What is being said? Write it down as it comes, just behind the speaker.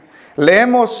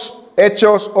Leemos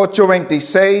Hechos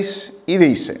 8:26 y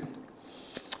dice: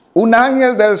 un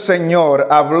ángel del Señor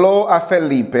habló a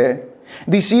Felipe,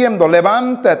 diciendo: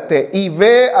 levántate y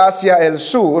ve hacia el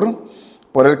sur,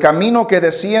 por el camino que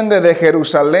desciende de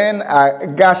Jerusalén a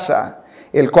Gaza,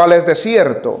 el cual es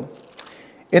desierto.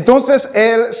 Entonces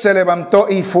él se levantó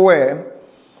y fue.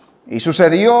 Y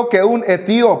sucedió que un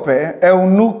etíope,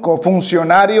 eunuco,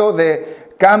 funcionario de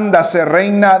Candace,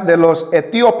 reina de los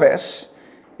etíopes,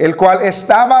 el cual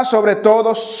estaba sobre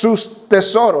todos sus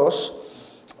tesoros,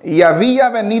 y había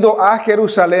venido a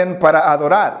Jerusalén para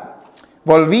adorar,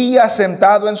 volvía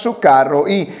sentado en su carro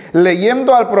y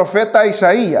leyendo al profeta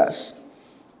Isaías.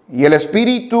 Y el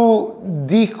Espíritu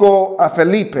dijo a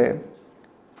Felipe: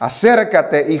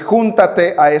 acércate y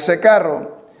júntate a ese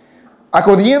carro.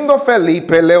 Acudiendo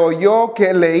Felipe, le oyó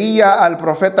que leía al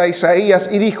profeta Isaías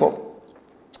y dijo: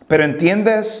 ¿pero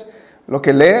entiendes lo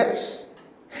que lees?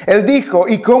 Él dijo: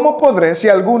 ¿y cómo podré si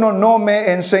alguno no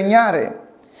me enseñare?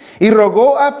 Y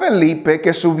rogó a Felipe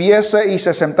que subiese y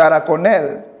se sentara con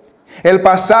él. El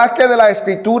pasaje de la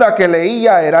escritura que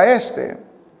leía era este: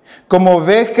 como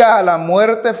oveja a la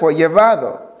muerte fue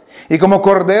llevado, y como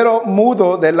cordero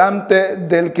mudo delante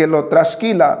del que lo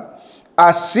trasquila,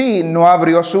 así no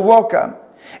abrió su boca.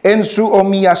 En su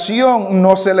humillación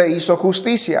no se le hizo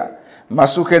justicia.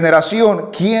 Mas su generación,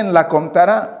 ¿quién la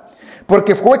contará?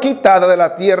 Porque fue quitada de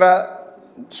la tierra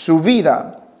su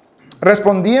vida.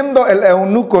 Respondiendo el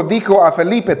eunuco dijo a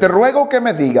Felipe: te ruego que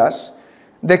me digas,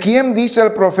 ¿de quién dice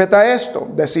el profeta esto?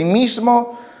 ¿De sí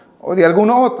mismo o de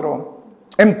algún otro?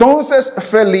 Entonces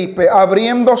Felipe,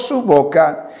 abriendo su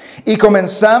boca y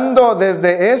comenzando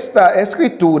desde esta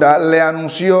escritura, le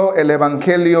anunció el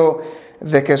evangelio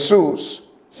de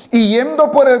Jesús. Y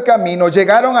yendo por el camino,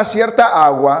 llegaron a cierta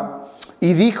agua,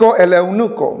 y dijo el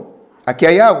eunuco: aquí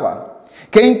hay agua,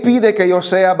 ¿qué impide que yo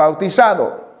sea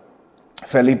bautizado?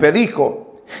 Felipe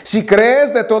dijo: si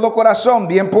crees de todo corazón,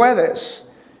 bien puedes.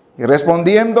 Y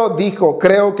respondiendo dijo: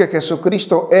 creo que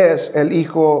Jesucristo es el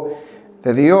Hijo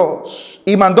de Dios.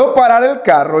 Y mandó parar el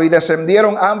carro y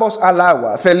descendieron ambos al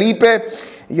agua, Felipe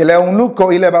y el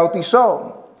eunuco, y le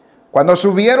bautizó. Cuando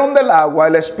subieron del agua,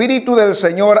 el Espíritu del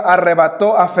Señor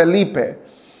arrebató a Felipe,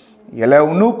 y el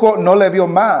eunuco no le vio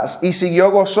más y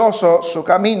siguió gozoso su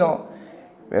camino.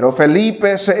 Pero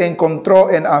Felipe se encontró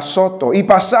en Azoto, y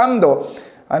pasando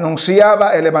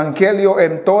anunciaba el evangelio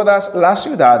en todas las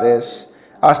ciudades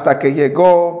hasta que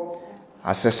llegó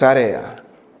a Cesarea.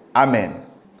 Amén.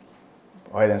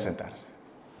 Pueden sentarse.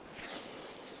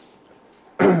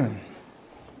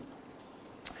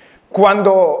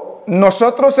 Cuando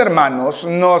nosotros, hermanos,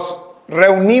 nos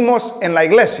reunimos en la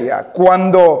iglesia,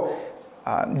 cuando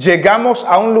llegamos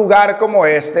a un lugar como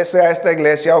este, sea esta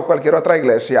iglesia o cualquier otra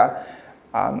iglesia,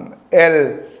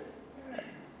 el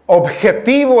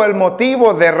objetivo, el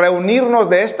motivo de reunirnos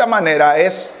de esta manera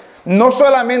es no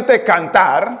solamente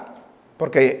cantar,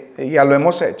 porque ya lo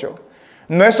hemos hecho,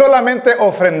 no es solamente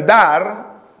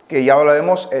ofrendar, que ya lo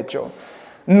hemos hecho,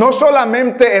 no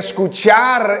solamente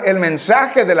escuchar el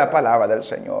mensaje de la palabra del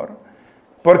Señor,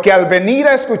 porque al venir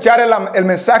a escuchar el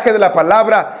mensaje de la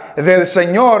palabra del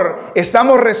Señor,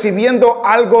 estamos recibiendo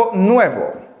algo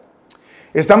nuevo.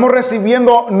 Estamos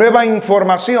recibiendo nueva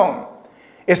información.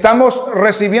 Estamos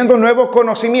recibiendo nuevo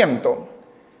conocimiento.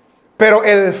 Pero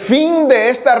el fin de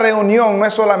esta reunión no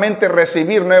es solamente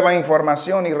recibir nueva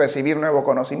información y recibir nuevo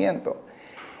conocimiento.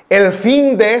 El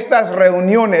fin de estas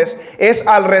reuniones es,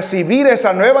 al recibir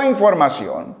esa nueva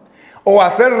información o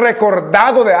a ser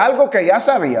recordado de algo que ya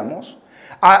sabíamos,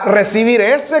 a recibir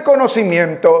ese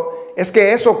conocimiento, es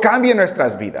que eso cambie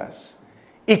nuestras vidas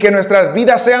y que nuestras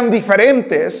vidas sean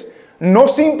diferentes, no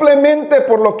simplemente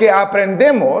por lo que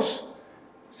aprendemos,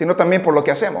 sino también por lo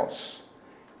que hacemos.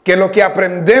 Que lo que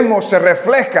aprendemos se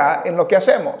refleja en lo que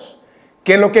hacemos.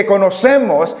 Que lo que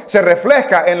conocemos se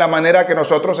refleja en la manera que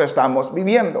nosotros estamos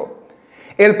viviendo.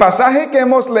 El pasaje que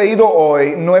hemos leído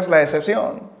hoy no es la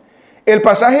excepción. El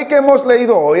pasaje que hemos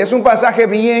leído hoy es un pasaje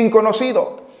bien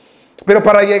conocido. Pero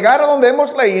para llegar a donde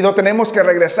hemos leído tenemos que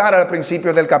regresar al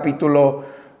principio del capítulo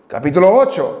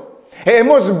 8.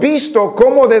 Hemos visto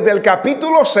cómo desde el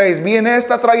capítulo 6 viene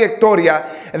esta trayectoria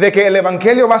de que el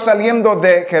evangelio va saliendo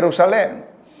de Jerusalén.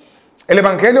 El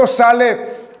evangelio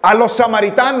sale a los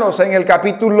samaritanos en el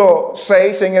capítulo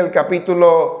 6, en el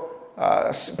capítulo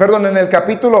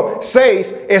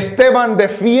 6, Esteban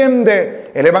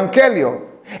defiende el evangelio.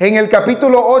 En el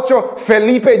capítulo 8,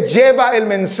 Felipe lleva el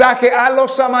mensaje a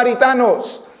los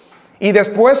samaritanos. Y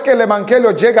después que el evangelio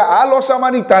llega a los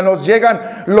samaritanos, llegan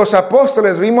los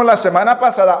apóstoles, vimos la semana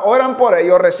pasada, oran por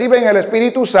ellos, reciben el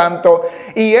Espíritu Santo.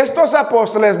 Y estos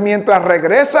apóstoles, mientras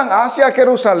regresan hacia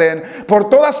Jerusalén,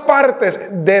 por todas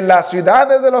partes de las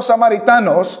ciudades de los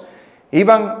samaritanos,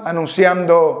 iban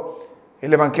anunciando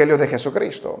el evangelio de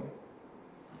Jesucristo.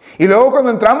 Y luego cuando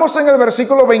entramos en el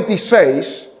versículo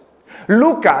 26,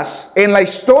 Lucas, en la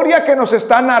historia que nos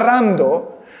está narrando,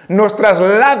 nos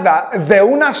traslada de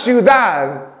una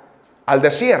ciudad al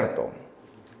desierto.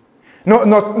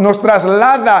 Nos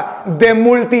traslada de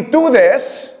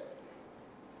multitudes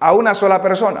a una sola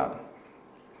persona.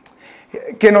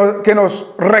 Que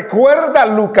nos recuerda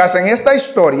Lucas en esta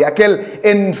historia que el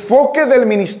enfoque del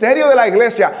ministerio de la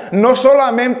iglesia no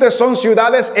solamente son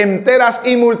ciudades enteras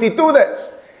y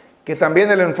multitudes, que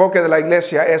también el enfoque de la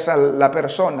iglesia es a la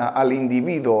persona, al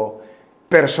individuo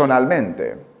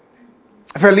personalmente.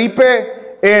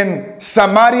 Felipe en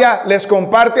Samaria les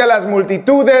comparte a las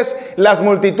multitudes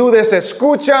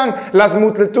escuchan, las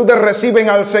multitudes reciben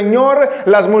al Señor,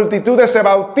 las multitudes se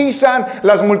bautizan,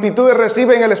 las multitudes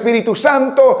reciben el Espíritu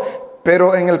Santo,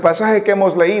 pero en el pasaje que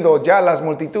hemos leído ya las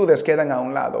multitudes quedan a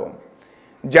un lado,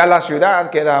 ya la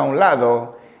ciudad queda a un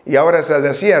lado y ahora es el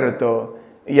desierto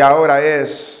y ahora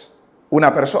es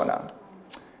una persona.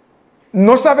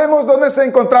 No sabemos dónde se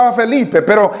encontraba Felipe,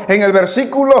 pero en el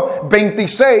versículo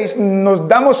 26 nos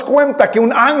damos cuenta que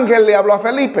un ángel le habló a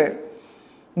Felipe.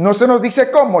 No se nos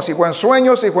dice cómo, si fue en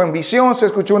sueños, si fue en visión, se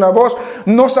escuchó una voz,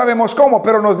 no sabemos cómo,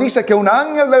 pero nos dice que un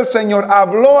ángel del Señor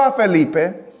habló a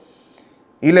Felipe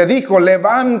y le dijo,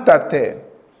 levántate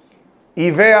y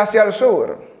ve hacia el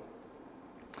sur.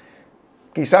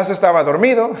 Quizás estaba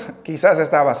dormido, quizás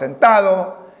estaba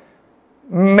sentado.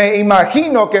 Me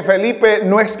imagino que Felipe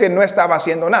no es que no estaba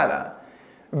haciendo nada.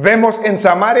 Vemos en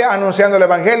Samaria anunciando el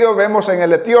evangelio, vemos en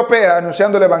el etíope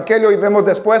anunciando el evangelio y vemos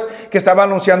después que estaba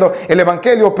anunciando el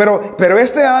evangelio. Pero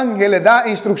este ángel le da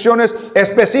instrucciones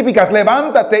específicas.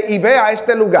 Levántate y ve a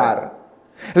este lugar.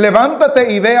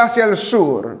 Levántate y ve hacia el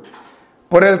sur,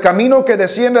 por el camino que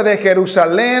desciende de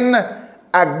Jerusalén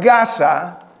a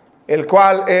Gaza, el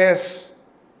cual es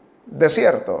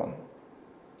desierto.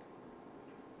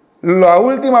 La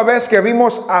última vez que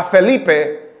vimos a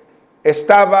Felipe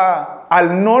estaba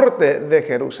al norte de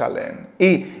Jerusalén.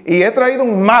 Y he traído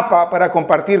un mapa para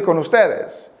compartir con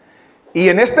ustedes. Y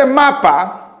en este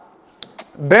mapa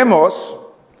vemos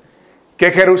que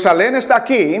Jerusalén está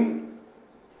aquí,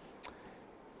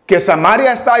 que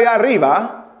Samaria está allá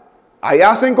arriba,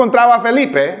 allá se encontraba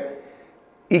Felipe,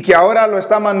 y que ahora lo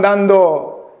está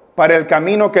mandando para el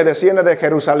camino que desciende de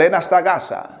Jerusalén hasta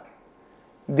Gaza.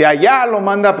 De allá lo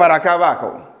manda para acá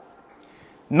abajo.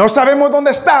 No sabemos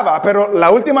dónde estaba, pero la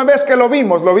última vez que lo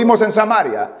vimos en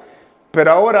Samaria.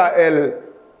 Pero ahora el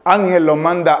ángel lo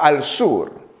manda al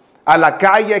sur, a la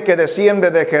calle que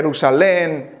desciende de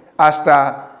Jerusalén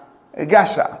hasta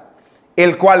Gaza,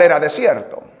 el cual era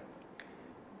desierto.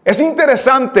 Es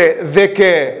interesante de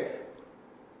que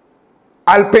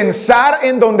al pensar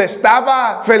en dónde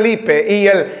estaba Felipe y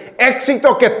el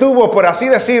éxito que tuvo, por así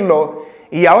decirlo,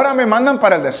 y ahora me mandan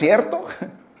para el desierto.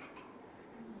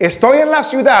 Estoy en la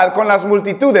ciudad con las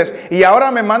multitudes y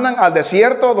ahora me mandan al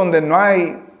desierto donde no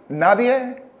hay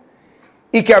nadie.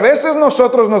 Y que a veces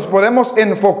nosotros nos podemos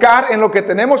enfocar en lo que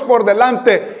tenemos por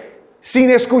delante sin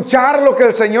escuchar lo que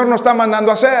el Señor nos está mandando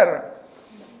a hacer.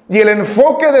 Y el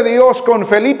enfoque de Dios con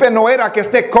Felipe no era que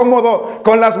esté cómodo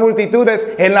con las multitudes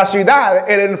en la ciudad.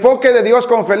 El enfoque de Dios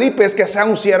con Felipe es que sea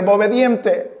un siervo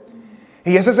obediente.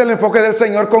 Y ese es el enfoque del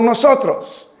Señor con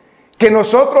nosotros. Que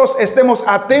nosotros estemos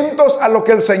atentos a lo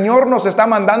que el Señor nos está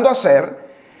mandando a hacer.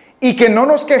 Y que no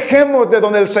nos quejemos de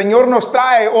donde el Señor nos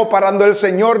trae o para donde el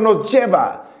Señor nos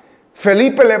lleva.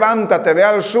 Felipe, levántate, ve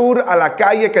al sur, a la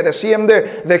calle que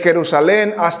desciende de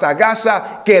Jerusalén hasta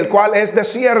Gaza, que el cual es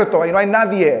desierto, ahí no hay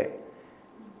nadie.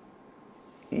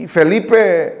 Y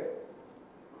Felipe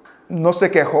no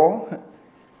se quejó.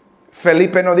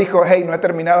 Felipe no dijo, hey, no he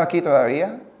terminado aquí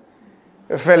todavía.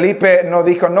 Felipe no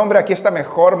dijo, no hombre, aquí está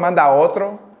mejor, manda a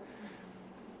otro.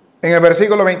 En el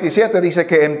versículo 27 dice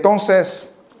que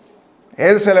entonces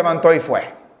él se levantó y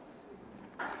fue.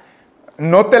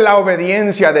 Note la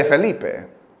obediencia de Felipe.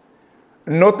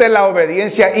 Note la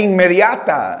obediencia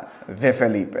inmediata de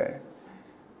Felipe.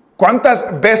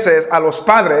 ¿Cuántas veces a los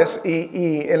padres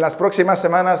y en las próximas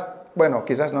semanas, bueno,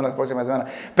 quizás no en las próximas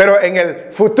semanas, pero en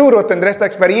el futuro tendré esta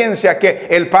experiencia que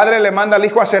el padre le manda al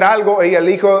hijo a hacer algo y el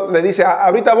hijo le dice,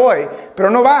 ahorita voy, pero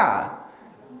no va.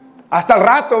 Hasta el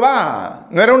rato va.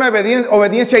 No era una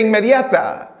obediencia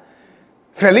inmediata.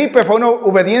 Felipe fue una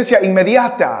obediencia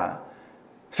inmediata.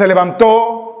 Se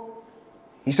levantó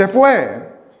y se fue.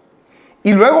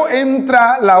 Y luego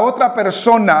entra la otra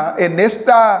persona en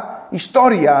esta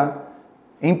historia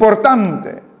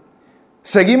importante.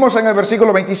 Seguimos en el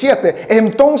versículo 27.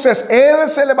 Entonces él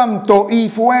se levantó y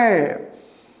fue.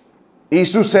 Y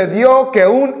sucedió que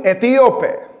un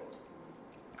etíope.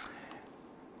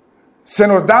 Se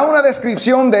nos da una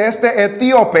descripción de este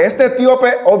etíope. Este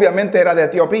etíope obviamente era de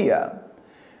Etiopía.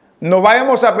 No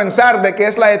vayamos a pensar de que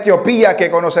es la Etiopía que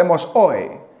conocemos hoy.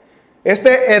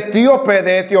 Este etíope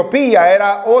de Etiopía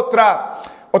era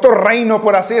otro reino,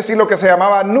 por así decirlo, que se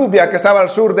llamaba Nubia, que estaba al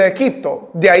sur de Egipto.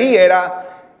 De ahí era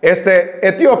este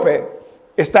etíope.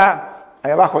 Está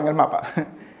ahí abajo en el mapa.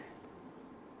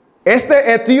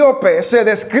 Este etíope se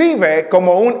describe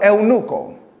como un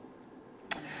eunuco.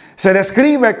 Se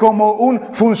describe como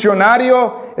un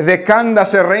funcionario de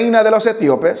Candace, reina de los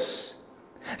etíopes.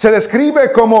 Se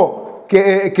describe como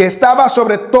que estaba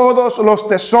sobre todos los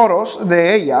tesoros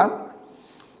de ella.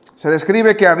 Se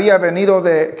describe que había venido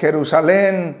de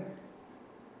Jerusalén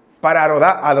para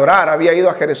adorar. Había ido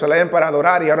a Jerusalén para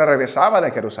adorar y ahora regresaba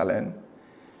de Jerusalén.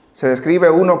 Se describe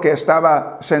uno que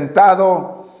estaba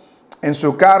sentado en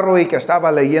su carro y que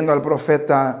estaba leyendo al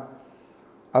profeta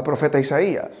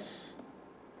Isaías.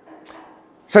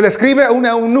 Se describe un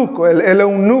eunuco. El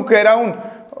eunuco era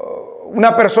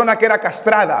una persona que era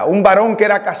castrada, un varón que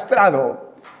era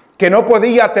castrado, que no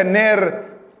podía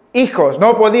tener hijos,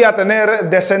 no podía tener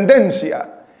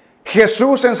descendencia.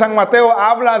 Jesús en San Mateo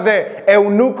habla de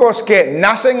eunucos que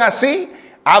nacen así,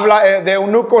 habla de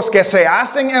eunucos que se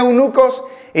hacen eunucos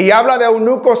y habla de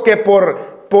eunucos que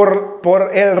por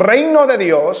el reino de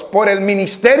Dios, por el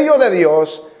ministerio de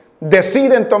Dios,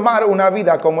 deciden tomar una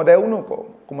vida como de eunuco,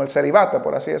 como el celibato,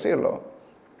 por así decirlo.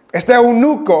 Este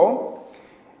eunuco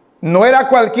no era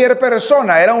cualquier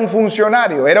persona, era un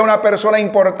funcionario, era una persona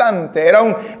importante, era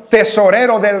un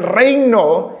tesorero del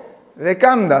reino de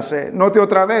Candace. Note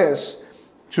otra vez,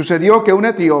 sucedió que un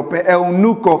etíope,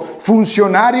 eunuco,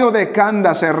 funcionario de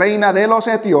Candace, reina de los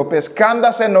etíopes.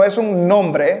 Candace no es un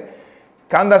nombre,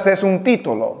 Candace es un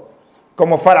título,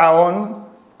 como faraón,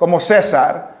 como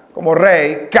César, como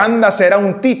rey. Candace era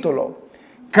un título.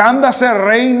 Candace,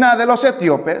 reina de los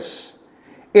etíopes,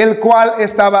 el cual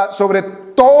estaba sobre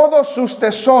todos sus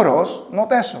tesoros.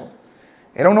 Note eso,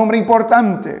 era un hombre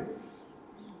importante.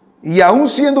 Y aún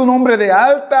siendo un hombre de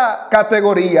alta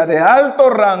categoría, de alto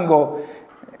rango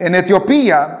en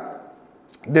Etiopía,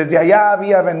 desde allá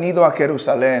había venido a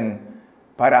Jerusalén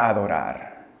para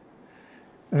adorar.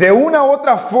 De una u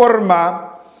otra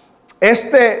forma,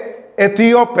 este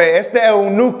etíope, este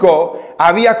eunuco,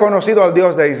 había conocido al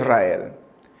Dios de Israel.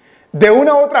 De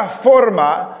una u otra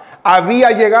forma, había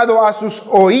llegado a sus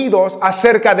oídos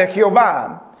acerca de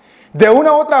Jehová. De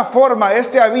una u otra forma,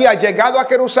 este había llegado a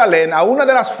Jerusalén a una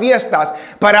de las fiestas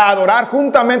para adorar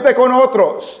juntamente con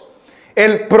otros.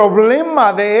 El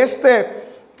problema de este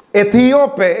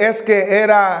etíope es que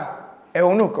era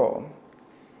eunuco.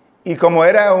 Y como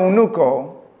era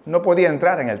eunuco, no podía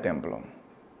entrar en el templo.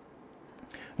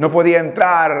 No podía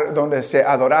entrar donde se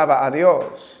adoraba a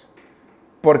Dios,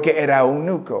 porque era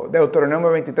eunuco.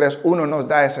 Deuteronomio 23:1 nos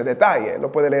da ese detalle,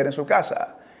 lo puede leer en su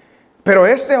casa. Pero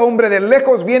este hombre de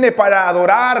lejos viene para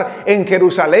adorar en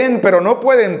Jerusalén, pero no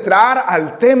puede entrar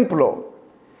al templo.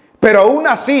 Pero aún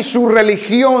así su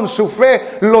religión, su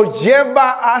fe, lo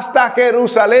lleva hasta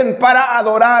Jerusalén para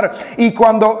adorar. Y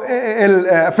cuando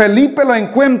Felipe lo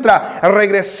encuentra,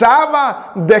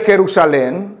 regresaba de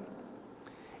Jerusalén,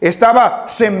 estaba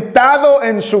sentado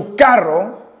en su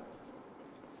carro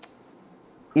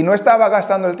y no estaba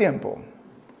gastando el tiempo.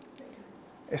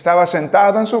 Estaba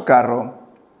sentado en su carro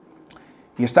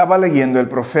y estaba leyendo el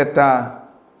profeta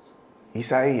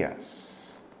Isaías.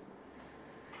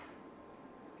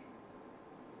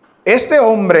 Este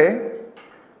hombre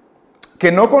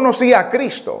que no conocía a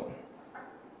Cristo,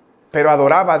 pero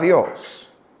adoraba a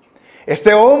Dios.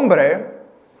 Este hombre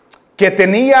que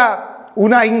tenía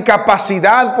una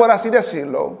incapacidad, por así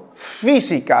decirlo,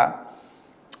 física,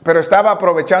 pero estaba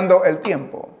aprovechando el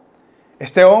tiempo.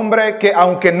 Este hombre que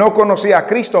aunque no conocía a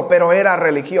Cristo, pero era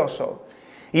religioso.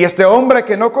 Y este hombre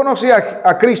que no conocía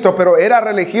a Cristo, pero era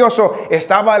religioso,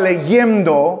 estaba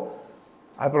leyendo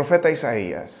al profeta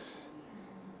Isaías.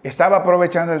 Estaba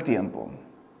aprovechando el tiempo.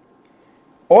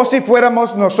 O si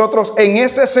fuéramos nosotros en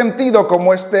ese sentido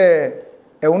como este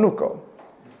eunuco,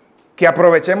 que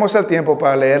aprovechemos el tiempo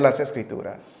para leer las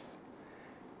Escrituras.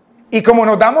 Y como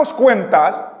nos damos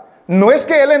cuenta, no es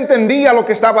que él entendía lo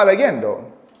que estaba leyendo,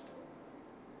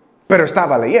 pero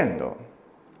estaba leyendo.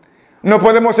 No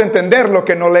podemos entender lo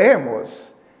que no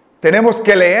leemos. Tenemos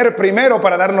que leer primero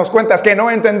para darnos cuenta que no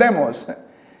entendemos.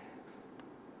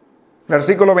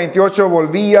 Versículo 28,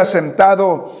 volvía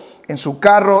sentado en su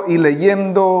carro y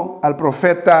leyendo al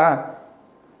profeta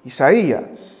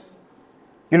Isaías.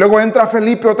 Y luego entra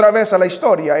Felipe otra vez a la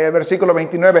historia, en el versículo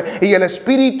 29. Y el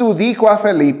Espíritu dijo a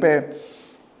Felipe: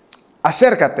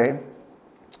 acércate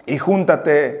y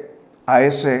júntate a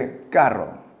ese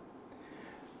carro.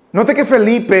 Note que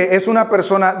Felipe es una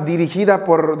persona dirigida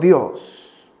por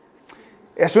Dios.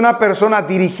 Es una persona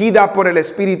dirigida por el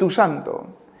Espíritu Santo.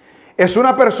 Es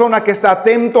una persona que está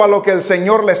atento a lo que el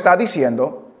Señor le está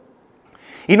diciendo.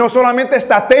 Y no solamente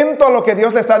está atento a lo que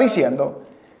Dios le está diciendo,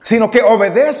 sino que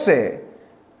obedece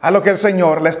a lo que el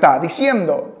Señor le está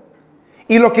diciendo.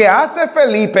 Y lo que hace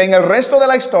Felipe en el resto de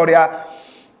la historia,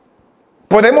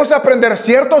 podemos aprender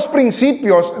ciertos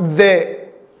principios de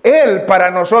él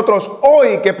para nosotros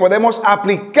hoy que podemos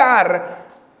aplicar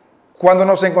cuando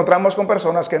nos encontramos con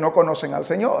personas que no conocen al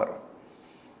Señor.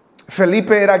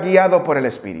 Felipe era guiado por el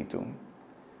Espíritu.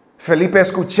 Felipe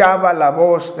escuchaba la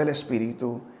voz del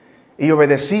Espíritu y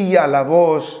obedecía la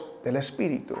voz del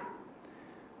Espíritu.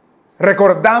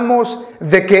 Recordamos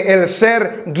de que el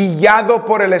ser guiado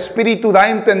por el Espíritu da a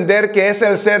entender que es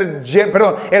el ser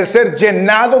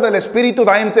llenado del Espíritu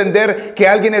da a entender que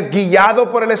alguien es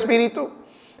guiado por el Espíritu,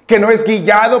 que no es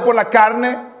guiado por la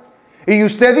carne. Y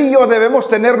usted y yo debemos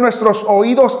tener nuestros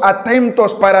oídos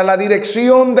atentos para la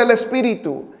dirección del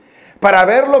Espíritu, para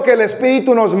ver lo que el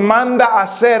Espíritu nos manda a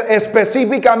hacer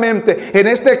específicamente. En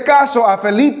este caso a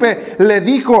Felipe le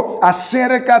dijo: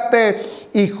 acércate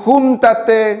y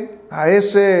júntate a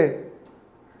ese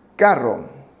carro.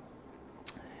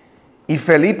 Y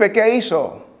Felipe, ¿qué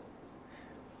hizo?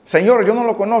 Señor, yo no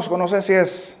lo conozco, no sé si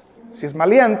es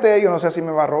maleante, yo no sé si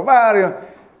me va a robar.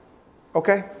 Ok,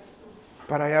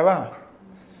 para allá va.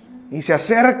 Y se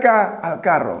acerca al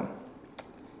carro,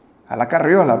 a la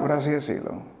carriola, por así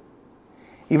decirlo.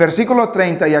 Y versículo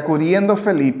 30, y acudiendo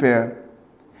Felipe,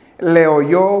 le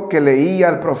oyó que leía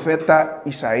al profeta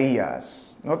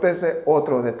Isaías. Nótese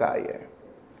otro detalle.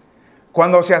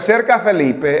 Cuando se acerca a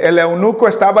Felipe, el eunuco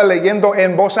estaba leyendo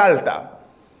en voz alta.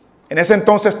 En ese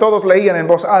entonces todos leían en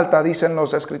voz alta, dicen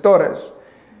los escritores.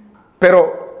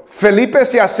 Pero Felipe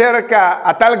se acerca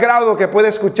a tal grado que puede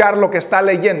escuchar lo que está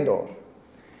leyendo.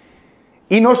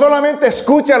 Y no solamente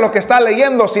escucha lo que está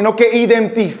leyendo, sino que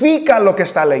identifica lo que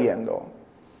está leyendo.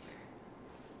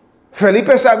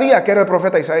 Felipe sabía que era el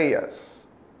profeta Isaías.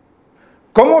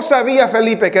 ¿Cómo sabía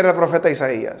Felipe que era el profeta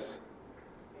Isaías?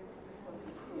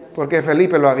 Porque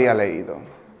Felipe lo había leído.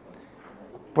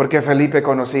 Porque Felipe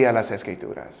conocía las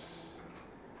Escrituras.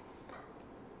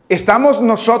 Estamos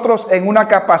nosotros en una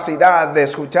capacidad de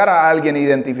escuchar a alguien e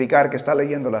identificar que está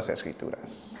leyendo las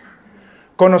Escrituras.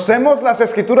 Conocemos las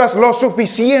Escrituras lo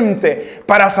suficiente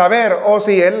para saber,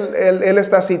 si él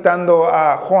está citando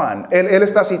a Juan, él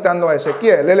está citando a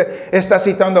Ezequiel, él está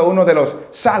citando a uno de los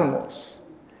salmos.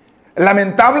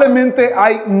 Lamentablemente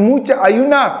hay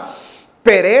una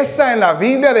pereza en la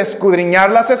Biblia de escudriñar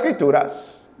las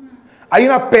Escrituras. Hay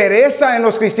una pereza en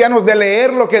los cristianos de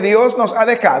leer lo que Dios nos ha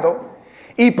dejado.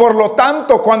 Y por lo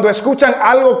tanto, cuando escuchan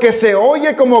algo que se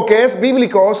oye como que es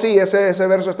bíblico, sí, ese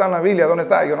verso está en la Biblia, ¿dónde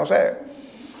está? Yo no sé.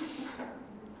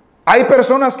 Hay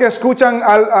personas que escuchan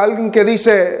a alguien que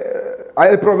dice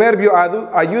el proverbio: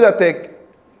 ayúdate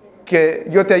que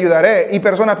yo te ayudaré. Y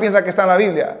personas piensan que está en la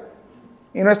Biblia.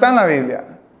 Y no está en la Biblia.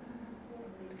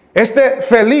 Este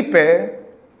Felipe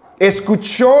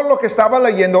escuchó lo que estaba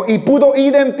leyendo y pudo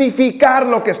identificar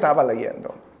lo que estaba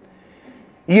leyendo.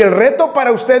 Y el reto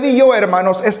para usted y yo,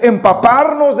 hermanos, es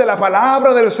empaparnos de la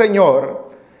palabra del Señor,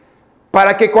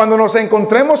 para que cuando nos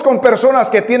encontremos con personas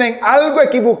que tienen algo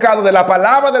equivocado de la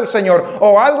palabra del Señor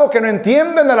o algo que no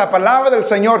entienden de la palabra del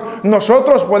Señor,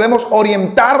 nosotros podemos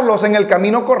orientarlos en el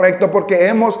camino correcto porque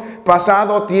hemos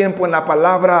pasado tiempo en la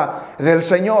palabra del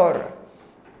Señor.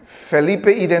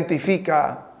 Felipe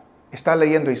identifica, está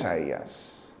leyendo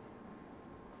Isaías.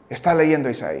 Está leyendo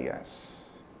Isaías.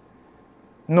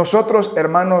 Nosotros,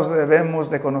 hermanos, debemos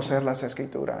de conocer las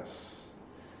Escrituras.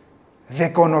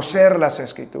 De conocer las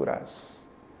Escrituras.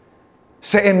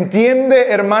 Se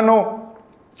entiende, hermano,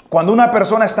 cuando una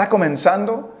persona está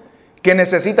comenzando, que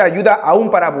necesita ayuda aún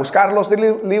para buscar los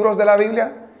libros de la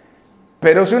Biblia.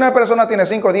 Pero si una persona tiene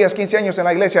 5, 10, 15 años en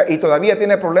la iglesia y todavía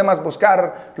tiene problemas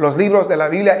buscar los libros de la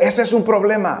Biblia, ese es un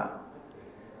problema.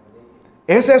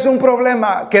 Ese es un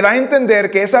problema que da a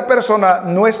entender que esa persona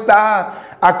no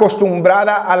está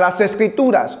acostumbrada a las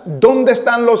Escrituras. ¿Dónde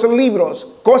están los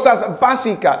libros? Cosas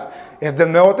básicas. ¿Es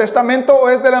del Nuevo Testamento o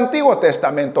es del Antiguo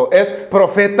Testamento? ¿Es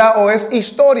profeta o es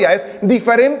historia? Es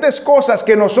diferentes cosas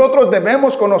que nosotros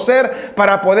debemos conocer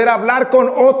para poder hablar con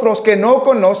otros que no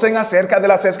conocen acerca de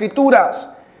las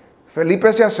Escrituras.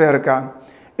 Felipe se acerca,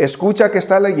 escucha que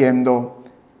está leyendo,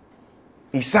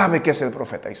 y sabe que es el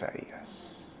profeta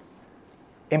Isaías.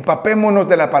 Empapémonos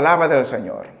de la palabra del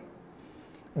Señor.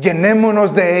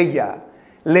 Llenémonos de ella.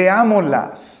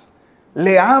 Leámoslas.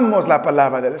 Leamos la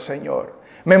palabra del Señor.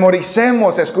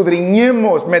 Memoricemos,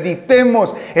 escudriñemos,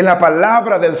 meditemos en la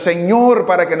palabra del Señor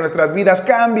para que nuestras vidas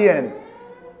cambien.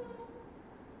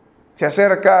 Se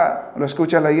acerca, lo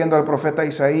escucha leyendo al profeta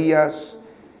Isaías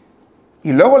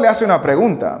y luego le hace una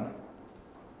pregunta.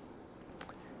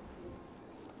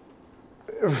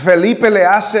 Felipe le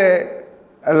hace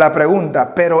la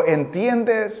pregunta, ¿pero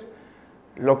entiendes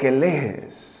lo que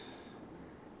lees?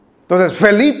 Entonces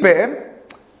Felipe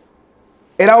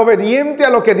era obediente a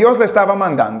lo que Dios le estaba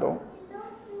mandando.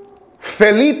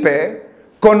 Felipe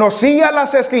conocía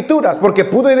las Escrituras porque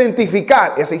pudo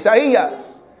identificar, es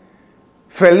Isaías.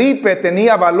 Felipe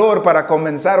tenía valor para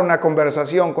comenzar una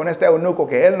conversación con este eunuco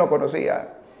que él no conocía.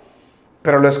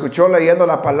 Pero lo escuchó leyendo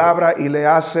la palabra y le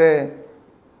hace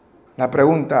la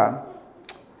pregunta,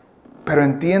 ¿pero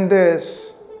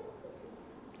entiendes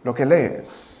lo que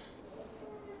lees?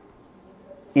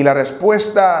 Y la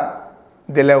respuesta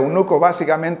del eunuco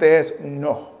básicamente es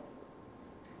no.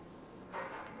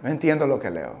 No entiendo lo que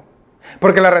leo.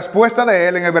 Porque la respuesta de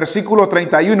él en el versículo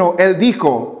 31, él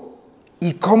dijo,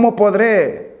 ¿y cómo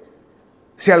podré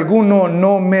si alguno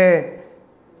no me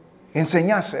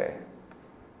enseñase?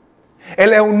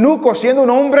 El eunuco, siendo un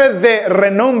hombre de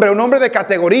renombre, un hombre de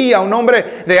categoría, un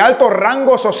hombre de alto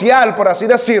rango social, por así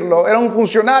decirlo, era un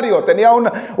funcionario, tenía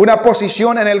una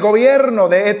posición en el gobierno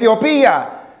de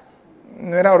Etiopía.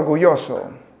 No era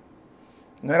orgulloso,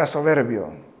 no era soberbio.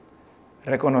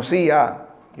 Reconocía,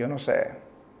 yo no sé,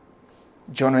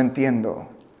 yo no entiendo.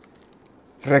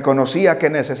 Reconocía que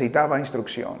necesitaba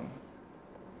instrucción.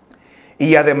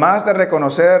 Y además de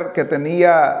reconocer que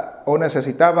tenía o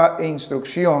necesitaba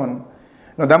instrucción,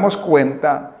 nos damos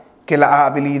cuenta que la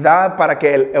habilidad para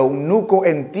que el eunuco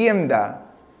entienda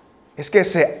es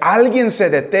que alguien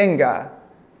se detenga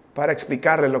para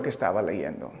explicarle lo que estaba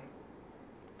leyendo.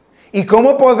 ¿Y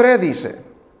cómo podré, dice,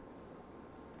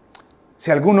 si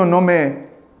alguno no me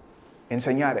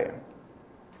enseñare?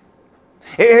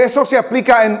 Eso se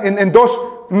aplica en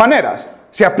dos maneras.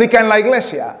 Se aplica en la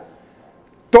iglesia.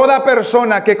 Toda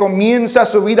persona que comienza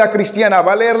su vida cristiana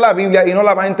va a leer la Biblia y no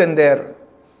la va a entender.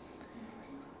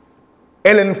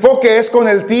 El enfoque es con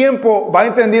el tiempo, va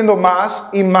entendiendo más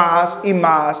y más y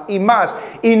más y más.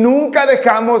 Y nunca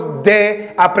dejamos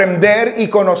de aprender y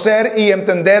conocer y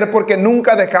entender porque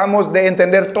nunca dejamos de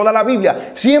entender toda la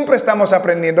Biblia. Siempre estamos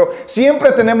aprendiendo,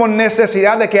 siempre tenemos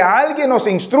necesidad de que alguien nos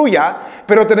instruya,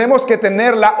 pero tenemos que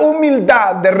tener la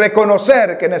humildad de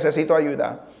reconocer que necesito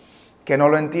ayuda, que no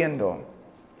lo entiendo.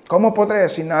 ¿Cómo podré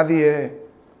si nadie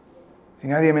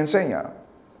me enseña?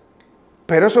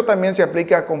 Pero eso también se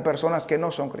aplica con personas que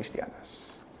no son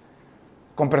cristianas.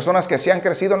 Con personas que sí han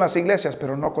crecido en las iglesias,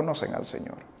 pero no conocen al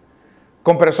Señor.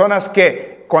 Con personas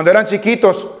que cuando eran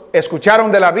chiquitos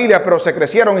escucharon de la Biblia, pero se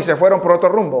crecieron y se fueron por otro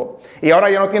rumbo. Y ahora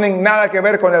ya no tienen nada que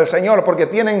ver con el Señor, porque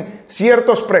tienen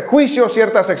ciertos prejuicios,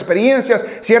 ciertas experiencias,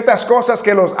 ciertas cosas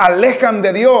que los alejan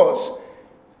de Dios.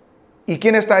 ¿Y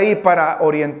quién está ahí para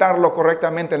orientarlo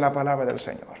correctamente en la palabra del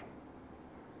Señor?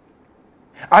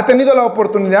 ¿Ha tenido la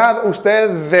oportunidad usted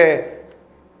de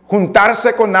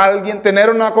juntarse con alguien, tener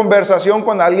una conversación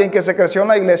con alguien que se creció en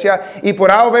la iglesia y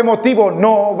por algún motivo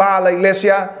no va a la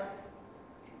iglesia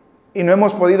y no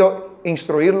hemos podido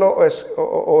instruirlo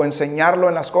o enseñarlo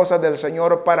en las cosas del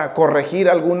Señor para corregir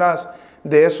algunas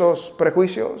de esos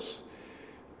prejuicios?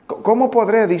 ¿Cómo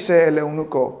podré, dice el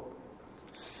eunuco,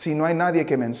 si no hay nadie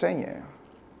que me enseñe?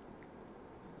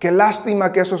 Qué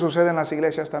lástima que eso sucede en las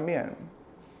iglesias también.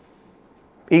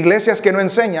 Iglesias que no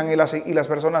enseñan y las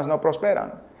personas no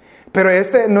prosperan. Pero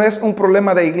este no es un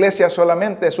problema de iglesia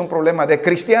solamente, es un problema de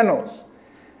cristianos.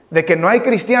 De que no hay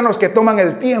cristianos que toman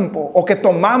el tiempo o que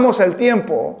tomamos el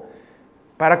tiempo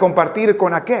para compartir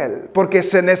con aquel. Porque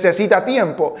se necesita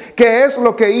tiempo. ¿Qué es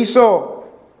lo que hizo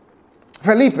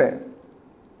Felipe?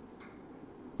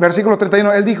 Versículo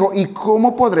 31, él dijo, ¿y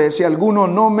cómo podré si alguno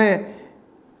no me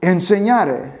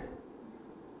enseñare?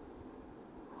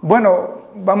 Bueno,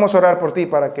 vamos a orar por ti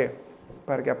para que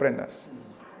aprendas.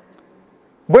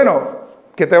 Bueno,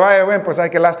 que te vaya bien, pues hay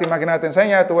que lástima que nadie te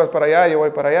enseña, tú vas para allá, yo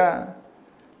voy para allá.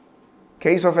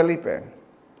 ¿Qué hizo Felipe?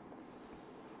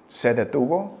 Se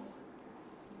detuvo.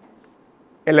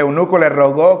 El eunuco le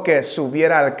rogó que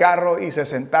subiera al carro y se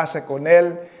sentase con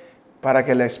él para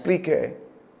que le explique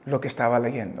lo que estaba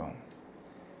leyendo.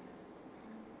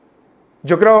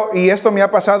 Yo creo, y esto me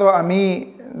ha pasado a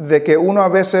mí, de que uno a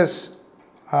veces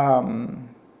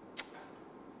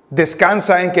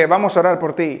descansa en que vamos a orar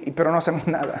por ti, pero no hacemos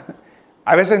nada.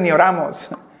 A veces ni oramos.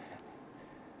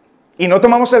 y no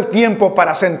tomamos el tiempo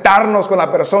para sentarnos con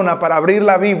la persona, para abrir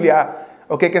la Biblia.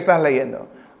 Ok, ¿qué estás leyendo?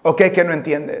 Ok, ¿qué no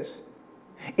entiendes?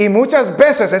 Y muchas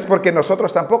veces es porque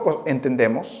nosotros tampoco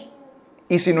entendemos.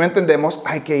 Y si no entendemos,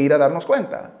 hay que ir a darnos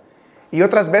cuenta. Y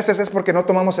otras veces es porque no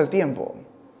tomamos el tiempo.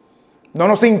 No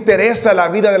nos interesa la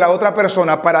vida de la otra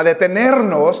persona para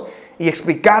detenernos y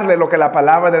explicarle lo que la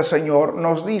palabra del Señor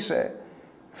nos dice.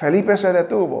 Felipe se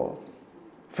detuvo.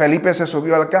 Felipe se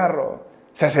subió al carro,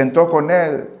 se sentó con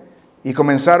él y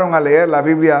comenzaron a leer la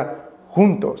Biblia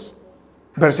juntos.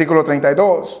 Versículo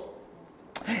 32.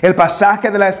 El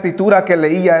pasaje de la escritura que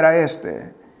leía era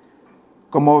este: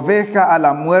 como oveja a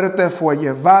la muerte fue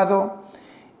llevado,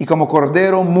 y como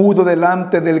cordero mudo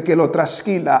delante del que lo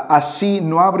trasquila, así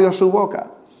no abrió su boca.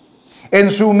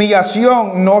 En su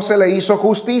humillación no se le hizo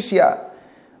justicia,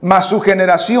 mas su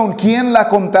generación, ¿quién la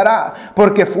contará?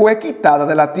 Porque fue quitada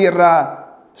de la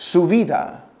tierra su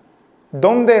vida.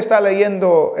 ¿Dónde está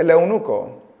leyendo el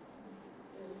eunuco?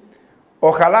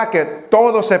 Ojalá que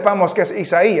todos sepamos que es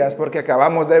Isaías, porque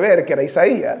acabamos de ver que era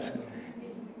Isaías.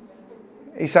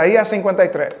 Isaías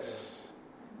 53,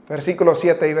 versículo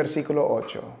 7 y versículo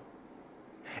 8.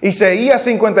 Isaías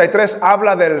 53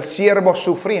 habla del siervo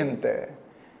sufriente,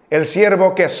 el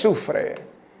siervo que sufre,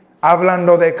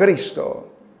 hablando de Cristo.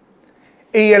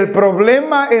 Y el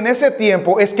problema en ese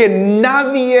tiempo es que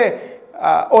nadie,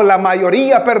 o la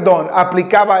mayoría,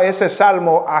 aplicaba ese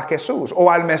salmo a Jesús o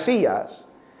al Mesías.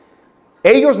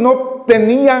 Ellos no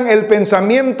tenían el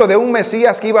pensamiento de un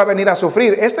Mesías que iba a venir a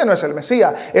sufrir. Este no es el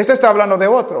Mesías, este está hablando de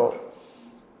otro.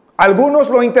 Algunos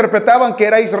lo interpretaban que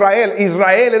era Israel.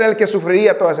 Israel era el que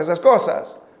sufriría todas esas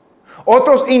cosas.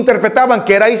 Otros interpretaban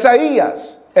que era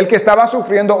Isaías, el que estaba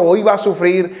sufriendo o iba a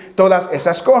sufrir todas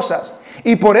esas cosas.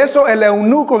 Y por eso el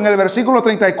eunuco en el versículo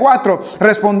 34,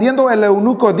 respondiendo el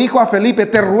eunuco, dijo a Felipe: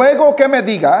 te ruego que me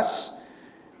digas,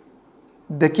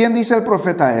 ¿de quién dice el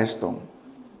profeta esto?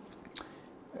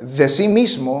 ¿De sí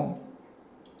mismo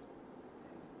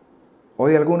o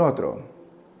de algún otro?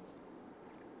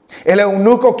 El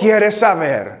eunuco quiere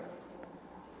saber.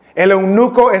 El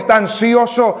eunuco está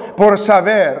ansioso por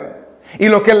saber. Y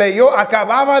lo que leyó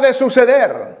acababa de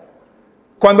suceder.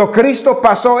 Cuando Cristo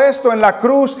pasó esto en la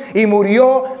cruz y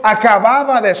murió,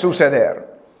 acababa de suceder.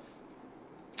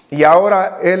 Y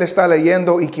ahora él está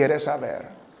leyendo y quiere saber.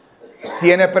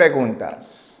 Tiene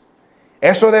preguntas.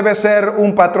 Eso debe ser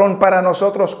un patrón para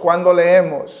nosotros cuando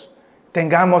leemos.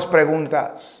 Tengamos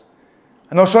preguntas.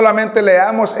 No solamente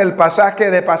leamos el pasaje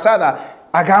de pasada,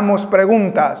 hagamos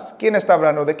preguntas. ¿Quién está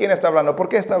hablando? ¿De quién está hablando? ¿Por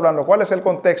qué está hablando? ¿Cuál es el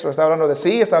contexto? ¿Está hablando de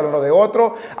sí? ¿Está hablando de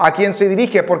otro? ¿A quién se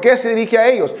dirige? ¿Por qué se dirige a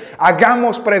ellos?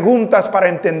 Hagamos preguntas para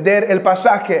entender el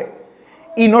pasaje.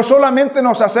 Y no solamente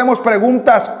nos hacemos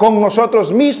preguntas con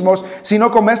nosotros mismos,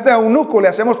 sino como este eunuco le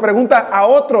hacemos preguntas a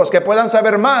otros que puedan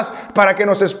saber más para que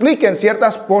nos expliquen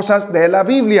ciertas cosas de la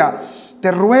Biblia.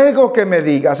 Te ruego que me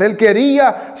digas. Él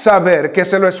quería saber, que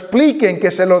se lo expliquen, que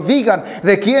se lo digan.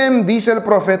 ¿De quién dice el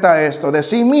profeta esto? ¿De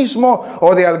sí mismo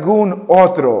o de algún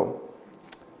otro?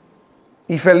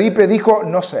 Y Felipe dijo: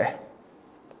 no sé.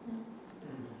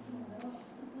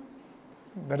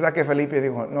 ¿Verdad que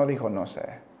Felipe no dijo no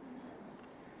sé?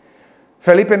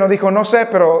 Felipe no dijo no sé,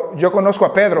 pero yo conozco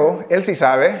a Pedro, él sí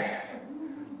sabe.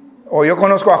 O yo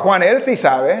conozco a Juan, él sí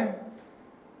sabe.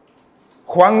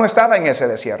 Juan no estaba en ese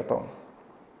desierto.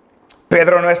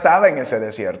 Pedro no estaba en ese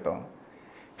desierto.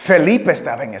 Felipe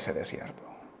estaba en ese desierto.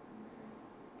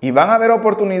 Y van a haber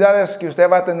oportunidades que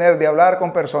usted va a tener de hablar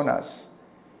con personas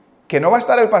que no va a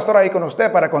estar el pastor ahí con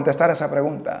usted para contestar esa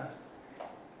pregunta.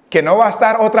 Que no va a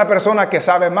estar otra persona que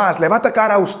sabe más. Le va a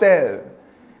atacar a usted.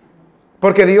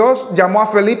 Porque Dios llamó a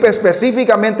Felipe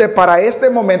específicamente para este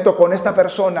momento con esta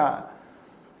persona.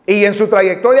 Y en su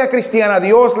trayectoria cristiana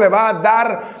Dios le va a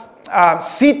dar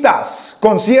citas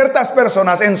con ciertas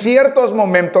personas en ciertos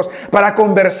momentos para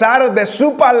conversar de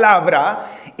su palabra.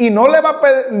 Y no le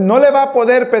va a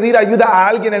poder pedir ayuda a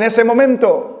alguien en ese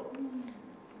momento.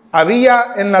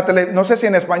 Había en la televisión, no sé si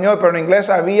en español, pero en inglés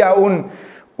había un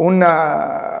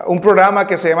programa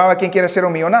que se llamaba ¿Quién quiere ser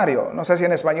un millonario? No sé si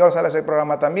en español sale ese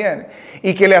programa también.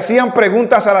 Y que le hacían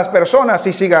preguntas a las personas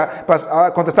y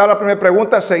contestaba la primera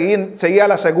pregunta, seguía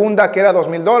la segunda que era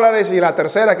 $2,000 y la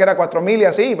tercera que era 4,000 y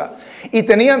así iba. Y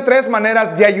tenían 3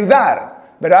 maneras de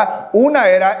ayudar, ¿verdad? Una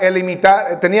era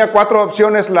tenía 4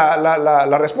 opciones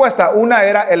la respuesta. Una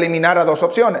era eliminar a 2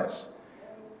 opciones.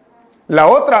 La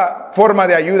otra forma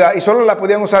de ayuda, y solo la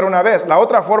podían usar una vez, la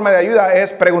otra forma de ayuda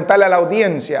es preguntarle a la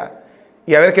audiencia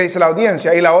y a ver qué dice la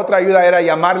audiencia. Y la otra ayuda era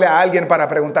llamarle a alguien para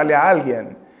preguntarle a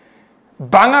alguien.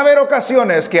 Van a haber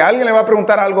ocasiones que alguien le va a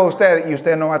preguntar algo a usted y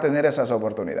usted no va a tener esas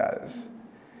oportunidades.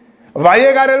 Va a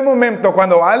llegar el momento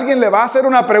cuando alguien le va a hacer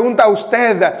una pregunta a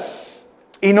usted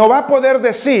y no va a poder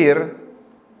decir,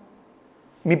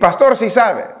 mi pastor sí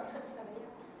sabe.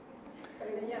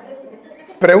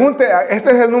 Pregunte,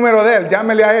 este es el número de él,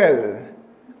 llámele a él.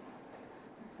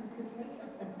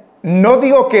 No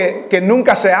digo que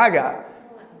nunca se haga,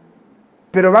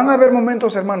 pero van a haber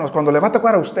momentos, hermanos, cuando le va a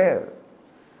tocar a usted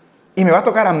y me va a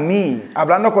tocar a mí,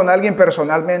 hablando con alguien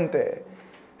personalmente.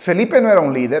 Felipe no era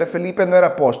un líder, Felipe no era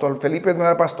apóstol, Felipe no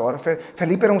era pastor,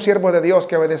 Felipe era un siervo de Dios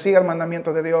que obedecía el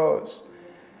mandamiento de Dios.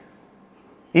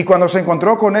 Y cuando se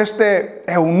encontró con este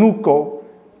eunuco,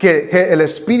 que el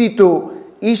Espíritu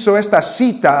hizo esta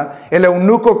cita, el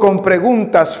eunuco con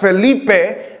preguntas,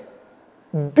 Felipe,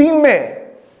 dime,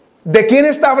 ¿de quién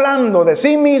está hablando? ¿De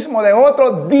sí mismo? ¿De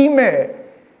otro? Dime.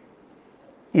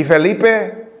 Y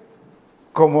Felipe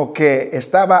como que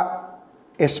estaba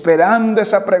esperando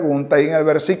esa pregunta, y en el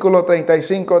versículo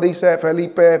 35 dice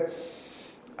Felipe,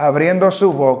 abriendo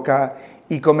su boca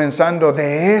y comenzando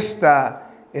de esta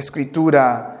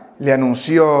escritura, le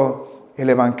anunció el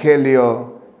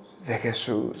Evangelio de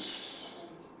Jesús.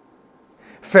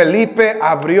 Felipe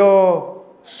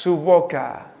abrió su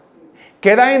boca.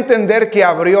 ¿Qué da a entender que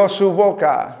abrió su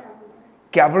boca?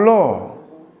 Que habló.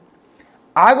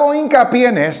 Hago hincapié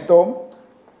en esto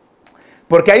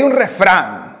porque hay un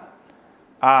refrán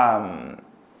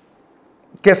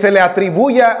que se le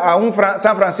atribuye a un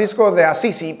San Francisco de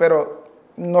Asís, pero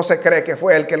no se cree que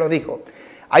fue él que lo dijo.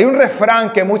 Hay un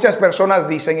refrán que muchas personas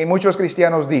dicen y muchos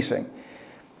cristianos dicen,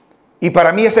 y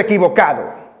para mí es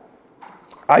equivocado.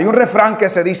 Hay un refrán que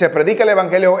se dice, predica el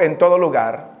evangelio en todo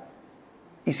lugar,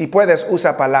 y si puedes,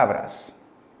 usa palabras.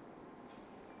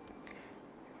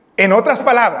 En otras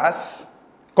palabras,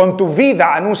 con tu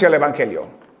vida anuncia el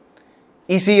evangelio.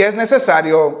 Y si es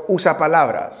necesario, usa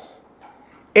palabras.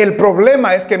 El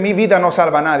problema es que mi vida no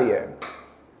salva a nadie.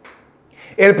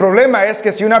 El problema es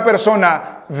que si una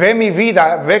persona ve mi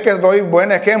vida, ve que doy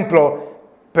buen ejemplo,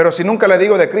 pero si nunca le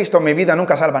digo de Cristo, mi vida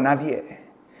nunca salva a nadie.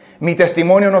 Mi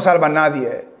testimonio no salva a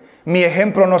nadie. Mi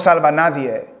ejemplo no salva a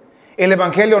nadie. El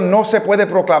evangelio no se puede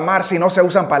proclamar si no se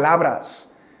usan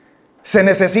palabras. Se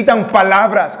necesitan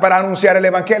palabras para anunciar el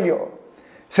evangelio.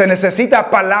 Se necesita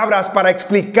palabras para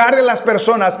explicarle a las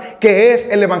personas qué es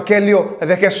el evangelio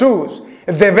de Jesús.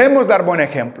 Debemos dar buen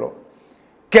ejemplo.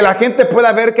 Que la gente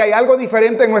pueda ver que hay algo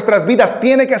diferente en nuestras vidas.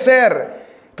 Tiene que ser.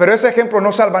 Pero ese ejemplo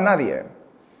no salva a nadie.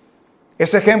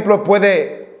 Ese ejemplo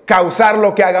puede causar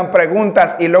lo que hagan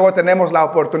preguntas y luego tenemos la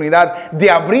oportunidad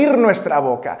de abrir nuestra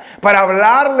boca para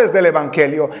hablarles del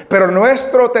evangelio. Pero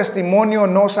nuestro testimonio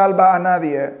no salva a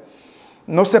nadie.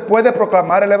 No se puede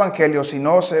proclamar el evangelio si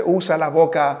no se usa la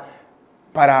boca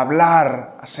para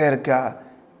hablar acerca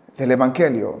del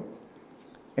evangelio.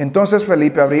 Entonces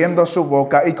Felipe, abriendo su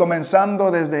boca y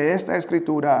comenzando desde esta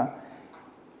escritura,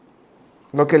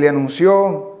 lo que le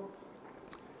anunció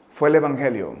fue el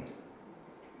evangelio.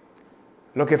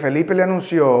 Lo que Felipe le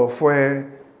anunció fue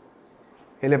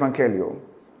el evangelio.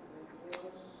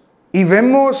 Y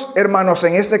vemos, hermanos,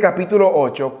 en este capítulo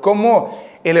 8,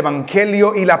 cómo el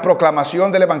evangelio y la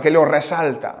proclamación del evangelio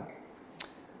resalta.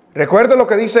 Recuerda lo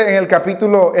que dice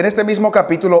en este mismo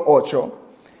capítulo 8,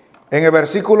 en el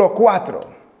versículo 4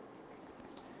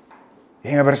 y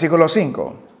en el versículo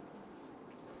 5.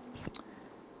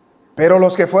 Pero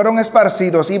los que fueron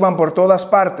esparcidos iban por todas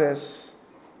partes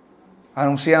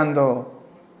anunciando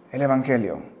el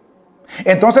evangelio.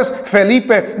 Entonces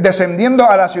Felipe, descendiendo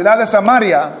a la ciudad de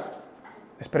Samaria,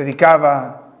 les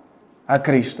predicaba a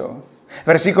Cristo.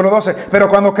 Versículo 12. Pero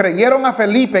cuando creyeron a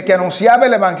Felipe, que anunciaba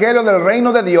el evangelio del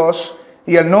reino de Dios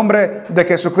y el nombre de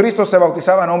Jesucristo, se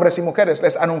bautizaban hombres y mujeres.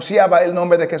 Les anunciaba el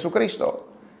nombre de Jesucristo.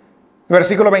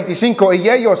 Versículo 25. Y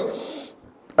ellos,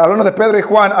 hablando de Pedro y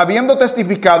Juan, habiendo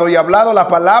testificado y hablado la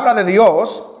palabra de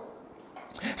Dios,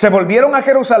 se volvieron a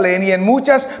Jerusalén y en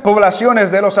muchas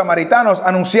poblaciones de los samaritanos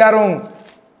anunciaron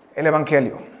el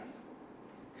evangelio.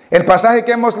 El pasaje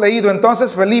que hemos leído,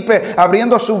 entonces Felipe,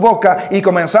 abriendo su boca y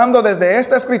comenzando desde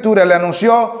esta escritura, le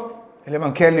anunció el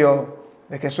evangelio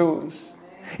de Jesús.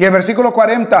 Y el versículo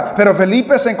 40, pero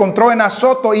Felipe se encontró en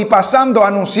Azoto y pasando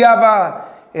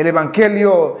anunciaba el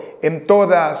evangelio en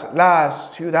todas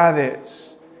las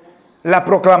ciudades. La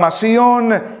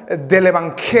proclamación del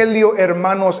evangelio,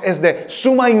 hermanos, es de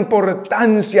suma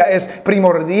importancia, es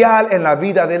primordial en la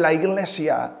vida de la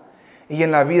iglesia y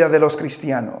en la vida de los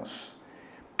cristianos.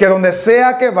 Que donde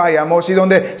sea que vayamos y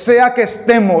donde sea que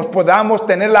estemos, podamos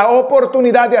tener la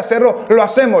oportunidad de hacerlo. Lo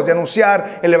hacemos, de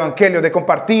anunciar el evangelio, de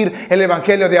compartir el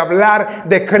evangelio, de hablar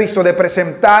de Cristo, de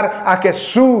presentar a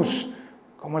Jesús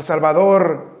como el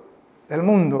Salvador del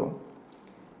mundo.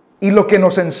 Y lo que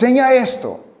nos enseña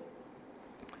esto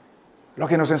Lo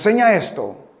que nos enseña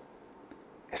esto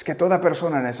es que toda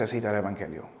persona necesita el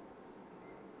Evangelio.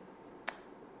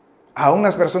 Aún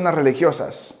las personas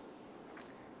religiosas,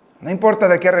 no importa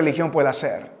de qué religión pueda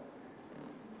ser,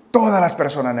 todas las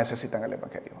personas necesitan el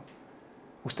Evangelio.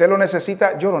 Usted lo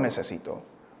necesita, yo lo necesito.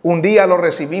 Un día lo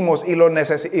recibimos y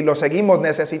lo seguimos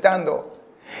necesitando.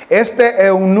 Este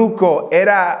eunuco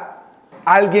era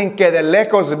alguien que de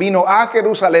lejos vino a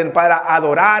Jerusalén para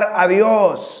adorar a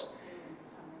Dios.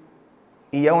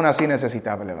 Y aún así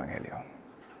necesitaba el Evangelio.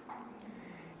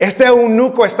 Este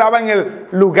eunuco estaba en el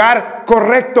lugar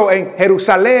correcto en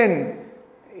Jerusalén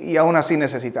y aún así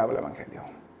necesitaba el Evangelio.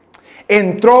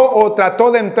 Entró o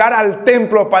trató de entrar al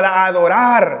templo para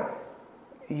adorar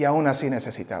y aún así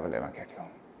necesitaba el Evangelio.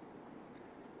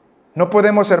 No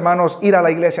podemos, hermanos, ir a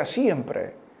la iglesia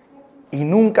siempre y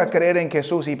nunca creer en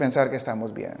Jesús y pensar que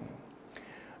estamos bien.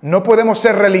 No podemos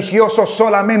ser religiosos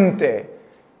solamente,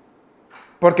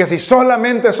 porque si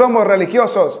solamente somos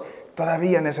religiosos,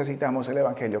 todavía necesitamos el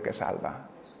Evangelio que salva.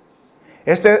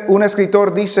 Un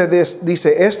escritor dice,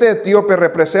 este etíope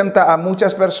representa a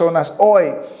muchas personas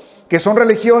hoy que son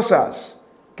religiosas,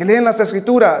 que leen las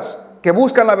Escrituras, que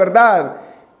buscan la verdad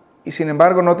y sin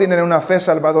embargo no tienen una fe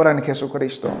salvadora en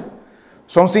Jesucristo.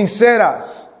 Son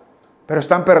sinceras, pero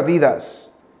están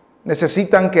perdidas.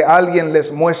 Necesitan que alguien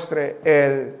les muestre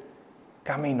el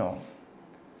camino.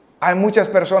 Hay muchas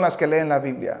personas que leen la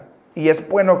Biblia y es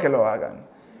bueno que lo hagan.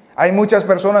 Hay muchas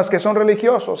personas que son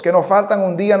religiosos, que no faltan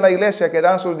un día en la iglesia, que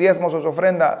dan sus diezmos, sus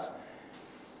ofrendas.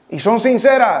 Y son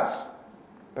sinceras,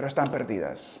 pero están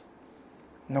perdidas.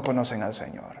 No conocen al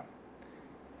Señor.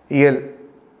 Y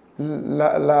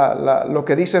lo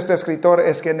que dice este escritor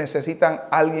es que necesitan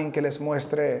alguien que les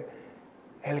muestre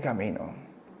el camino.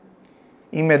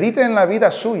 Y medite en la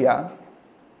vida suya.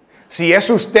 Si es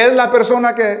usted la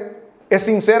persona que es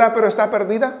sincera pero está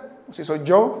perdida, si soy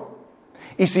yo.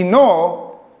 Y si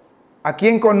no, ¿a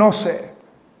quién conoce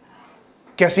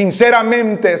que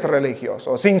sinceramente es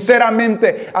religioso?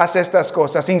 Sinceramente hace estas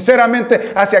cosas,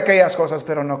 sinceramente hace aquellas cosas,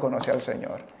 pero no conoce al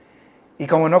Señor. Y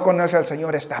como no conoce al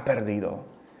Señor, está perdido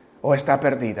o está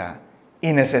perdida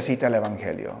y necesita el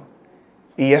Evangelio.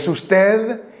 Y es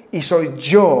usted y soy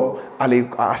yo,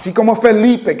 así como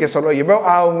Felipe, que se lo llevó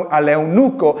al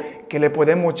eunuco, que le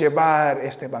podemos llevar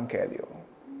este Evangelio.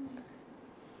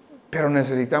 Pero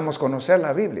necesitamos conocer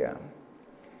la Biblia.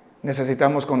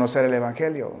 Necesitamos conocer el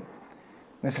Evangelio.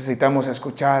 Necesitamos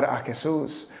escuchar a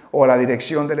Jesús o la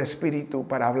dirección del Espíritu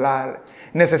para hablar.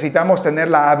 Necesitamos tener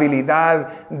la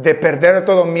habilidad de perder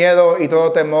todo miedo y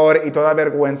todo temor y toda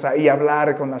vergüenza y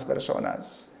hablar con las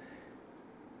personas.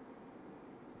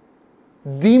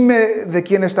 Dime de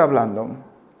quién está hablando.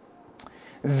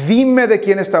 Dime de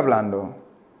quién está hablando.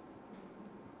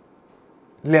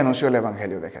 Le anunció el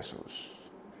Evangelio de Jesús.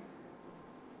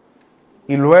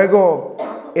 Y luego,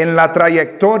 en la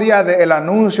trayectoria del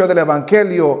anuncio del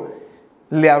Evangelio,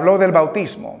 le habló del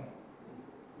bautismo.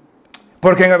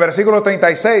 Porque en el versículo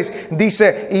 36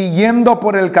 dice, y yendo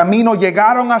por el camino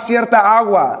llegaron a cierta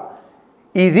agua.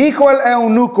 Y dijo el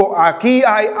eunuco, aquí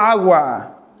hay agua.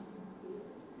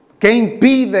 ¿Qué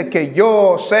impide que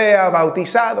yo sea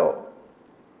bautizado?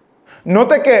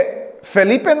 Note que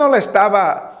Felipe no le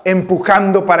estaba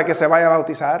empujando para que se vaya a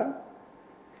bautizar.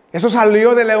 Eso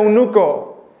salió del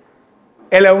eunuco.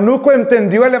 El eunuco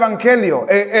entendió el Evangelio.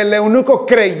 El eunuco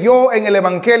creyó en el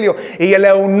Evangelio. Y el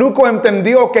eunuco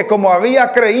entendió que como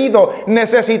había creído,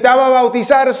 necesitaba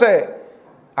bautizarse.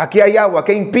 Aquí hay agua.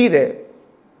 ¿Qué impide?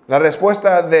 La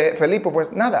respuesta de Felipe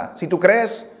pues nada. Si tú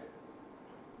crees,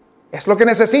 es lo que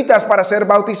necesitas para ser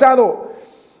bautizado.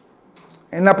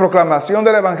 En la proclamación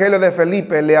del Evangelio de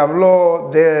Felipe le habló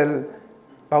del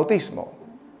bautismo,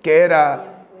 que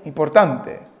era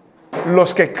importante.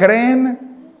 Los que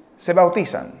creen se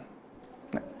bautizan.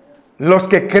 Los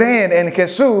que creen en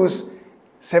Jesús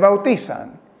se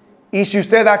bautizan. Y si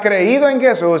usted ha creído en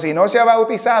Jesús y no se ha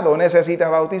bautizado, necesita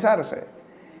bautizarse.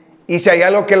 Y si hay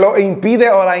algo que lo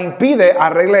impide o la impide,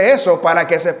 arregle eso para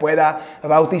que se pueda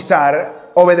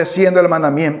bautizar obedeciendo el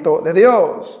mandamiento de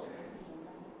Dios.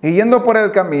 Y yendo por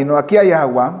el camino, aquí hay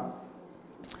agua.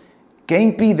 ¿Qué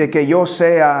impide que yo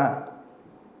sea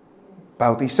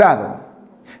bautizado?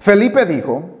 Felipe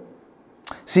dijo,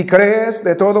 si crees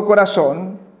de todo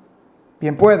corazón,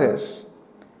 bien puedes.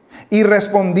 Y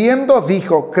respondiendo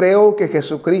dijo, creo que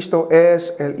Jesucristo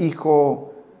es el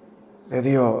Hijo de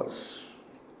Dios.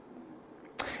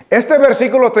 Este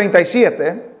versículo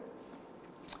 37,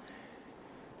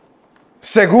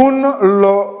 según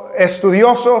los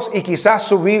estudiosos, y quizás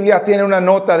su Biblia tiene una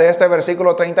nota de este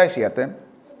versículo 37,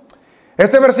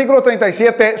 este versículo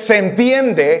 37 se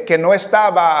entiende que no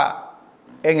estaba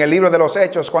en el libro de los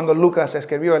Hechos cuando Lucas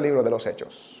escribió el libro de los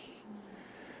Hechos.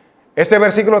 Este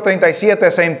versículo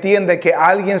 37 se entiende que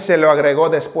alguien se lo agregó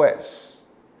después.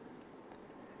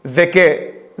 De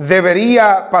que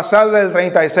debería pasar del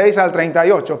 36 al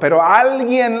 38, pero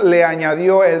alguien le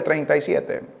añadió el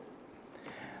 37.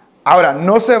 Ahora,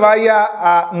 no se vaya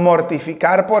a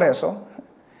mortificar por eso,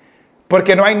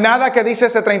 porque no hay nada que dice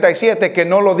ese 37 que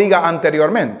no lo diga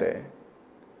anteriormente.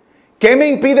 ¿Qué me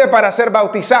impide para ser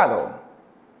bautizado?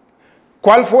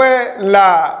 ¿Cuál fue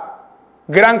la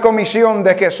gran comisión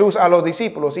de Jesús a los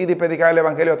discípulos? Id y predicar el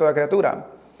evangelio a toda criatura.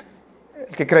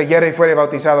 El que creyere y fuere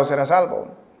bautizado será salvo.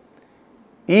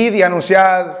 Id y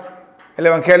anunciad el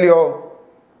evangelio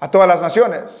a todas las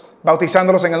naciones,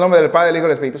 bautizándolos en el nombre del Padre, del Hijo y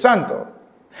del Espíritu Santo.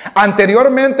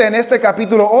 Anteriormente, en este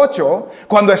capítulo 8,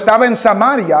 cuando estaba en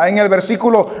Samaria, en el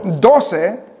versículo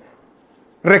 12,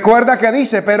 recuerda que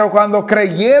dice: pero cuando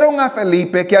creyeron a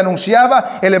Felipe, que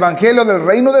anunciaba el evangelio del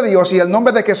reino de Dios y el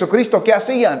nombre de Jesucristo, ¿qué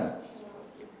hacían?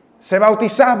 Se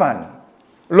bautizaban.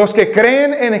 Los que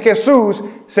creen en Jesús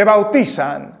se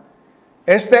bautizan.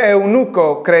 Este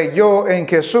eunuco creyó en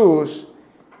Jesús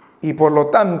y por lo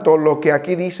tanto lo que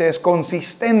aquí dice es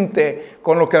consistente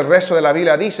con lo que el resto de la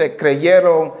Biblia dice.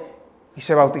 Creyeron y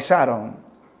se bautizaron.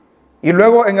 Y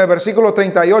luego en el versículo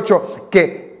 38,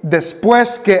 que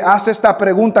después que hace esta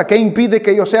pregunta, ¿qué impide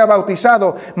que yo sea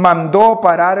bautizado?, mandó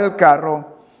parar el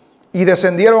carro y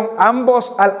descendieron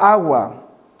ambos al agua,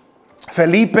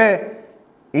 Felipe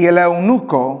y el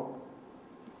eunuco,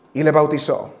 y le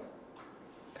bautizó.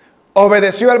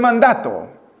 Obedeció el mandato.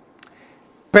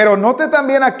 Pero note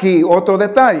también aquí otro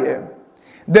detalle.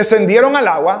 Descendieron al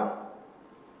agua,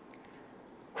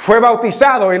 fue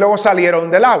bautizado y luego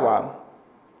salieron del agua.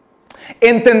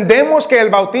 Entendemos que el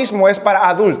bautismo es para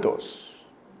adultos.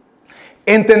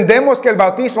 Entendemos que el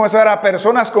bautismo es para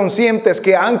personas conscientes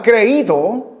que han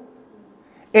creído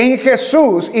en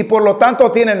Jesús y por lo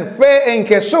tanto tienen fe en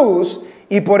Jesús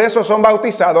y por eso son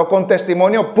bautizados con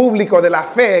testimonio público de la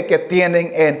fe que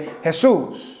tienen en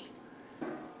Jesús.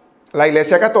 La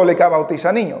Iglesia Católica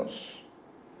bautiza niños.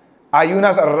 Hay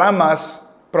unas ramas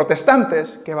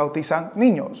protestantes que bautizan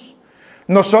niños.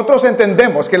 Nosotros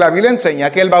entendemos que la Biblia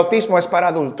enseña que el bautismo es para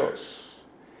adultos,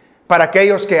 para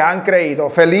aquellos que han creído.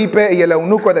 Felipe y el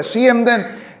eunuco descienden.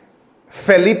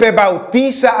 Felipe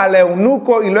bautiza al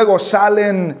eunuco y luego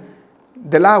salen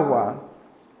del agua.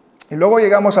 Y luego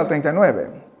llegamos al 39.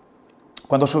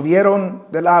 Cuando subieron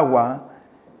del agua,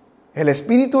 el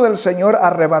Espíritu del Señor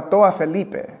arrebató a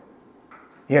Felipe.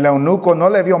 Y el eunuco no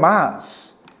le vio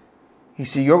más y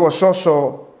siguió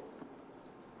gozoso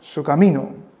su camino.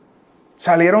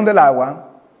 Salieron del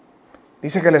agua.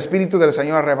 Dice que el Espíritu del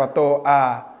Señor arrebató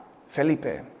a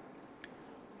Felipe.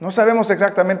 No sabemos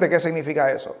exactamente qué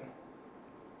significa eso.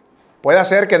 Puede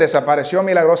ser que desapareció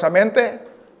milagrosamente.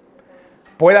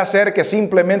 Puede ser que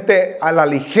simplemente a la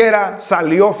ligera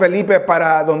salió Felipe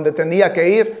para donde tenía que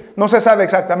ir. No se sabe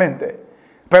exactamente.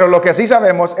 Pero lo que sí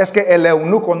sabemos es que el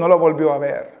eunuco no lo volvió a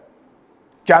ver.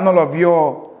 Ya no lo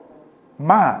vio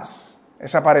más.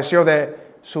 Desapareció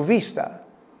de su vista.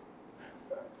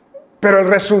 Pero el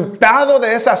resultado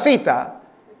de esa cita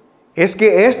es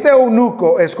que este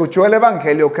eunuco escuchó el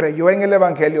evangelio, creyó en el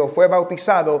evangelio, fue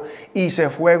bautizado y se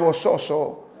fue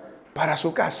gozoso para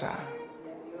su casa.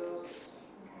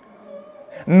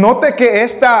 Note que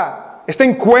este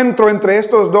encuentro entre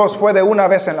estos dos fue de una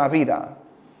vez en la vida.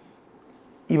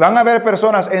 Y van a haber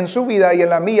personas en su vida y en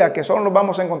la mía que solo los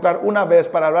vamos a encontrar una vez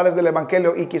para hablarles del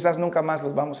evangelio y quizás nunca más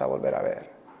los vamos a volver a ver.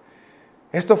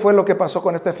 Esto fue lo que pasó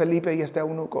con este Felipe y este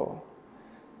eunuco.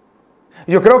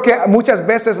 Yo creo que muchas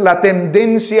veces la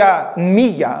tendencia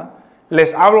mía,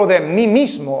 les hablo de mí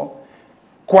mismo,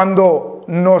 cuando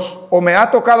me ha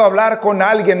tocado hablar con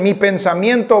alguien, mi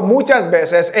pensamiento muchas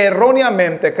veces,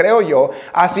 erróneamente creo yo,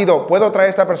 ha sido: ¿puedo traer a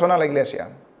esta persona a la iglesia?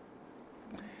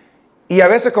 Y a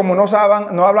veces como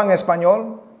no hablan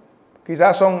español,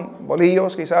 quizás son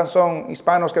bolillos, quizás son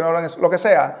hispanos que no hablan lo que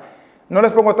sea, no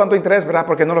les pongo tanto interés, ¿verdad?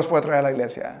 Porque no los puedo traer a la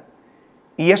iglesia.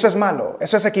 Y eso es malo,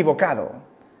 eso es equivocado.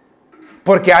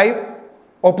 Porque hay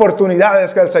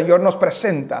oportunidades que el Señor nos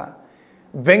presenta.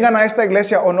 Vengan a esta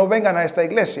iglesia o no vengan a esta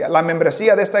iglesia. La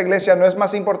membresía de esta iglesia no es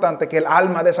más importante que el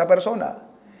alma de esa persona.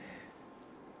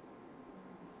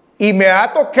 Y me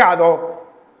ha tocado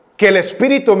que el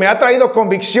Espíritu me ha traído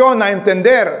convicción a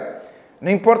entender,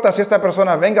 no importa si esta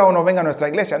persona venga o no venga a nuestra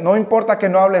iglesia, no importa que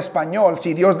no hable español,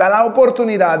 si Dios da la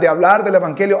oportunidad de hablar del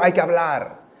evangelio, hay que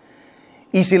hablar.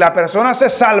 Y si la persona se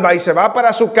salva y se va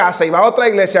para su casa y va a otra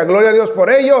iglesia, gloria a Dios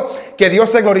por ello, que Dios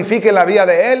se glorifique en la vida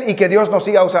de él y que Dios nos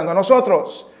siga usando a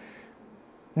nosotros.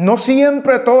 No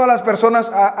siempre todas las personas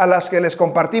a las que les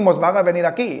compartimos van a venir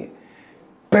aquí.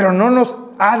 Pero no nos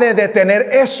ha de detener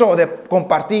eso de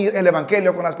compartir el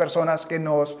evangelio con las personas que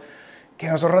nos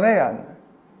rodean.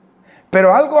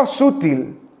 Pero algo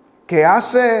sutil que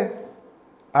hace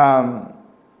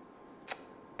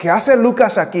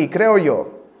Lucas aquí, creo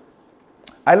yo,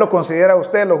 ahí lo considera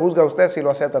usted, lo juzga usted si lo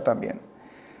acepta también.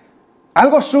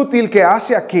 Algo sutil que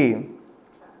hace aquí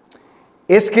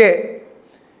es que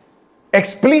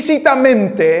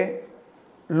explícitamente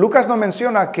Lucas no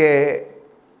menciona que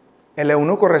el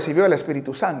eunuco recibió el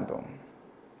Espíritu Santo.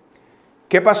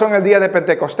 ¿Qué pasó en el día de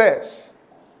Pentecostés?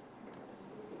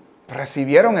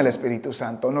 Recibieron el Espíritu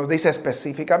Santo, nos dice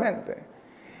específicamente.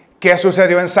 ¿Qué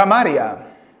sucedió en Samaria?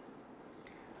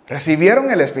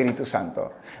 Recibieron el Espíritu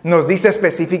Santo. Nos dice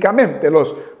específicamente,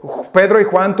 Pedro y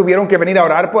Juan tuvieron que venir a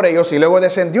orar por ellos y luego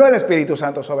descendió el Espíritu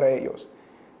Santo sobre ellos.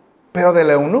 Pero del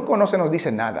eunuco no se nos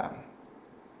dice nada.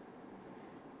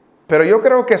 Pero yo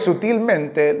creo que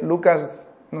sutilmente Lucas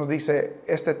nos dice,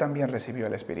 este también recibió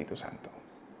el Espíritu Santo.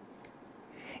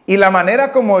 Y la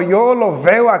manera como yo lo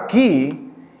veo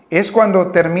aquí es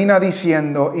cuando termina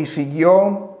diciendo, y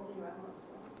siguió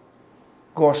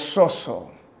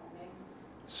gozoso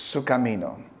su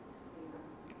camino.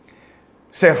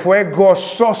 Se fue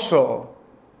gozoso.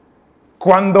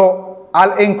 Cuando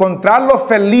al encontrarlo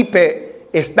Felipe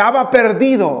estaba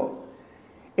perdido,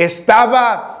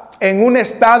 estaba en un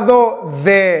estado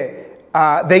de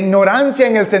ignorancia,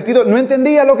 en el sentido, no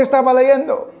entendía lo que estaba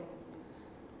leyendo.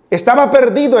 Estaba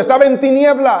perdido, estaba en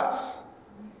tinieblas.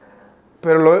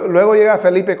 Pero luego llega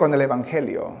Felipe con el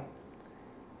Evangelio.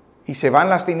 Y se van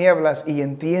las tinieblas y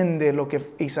entiende lo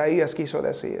que Isaías quiso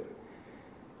decir.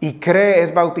 Y cree,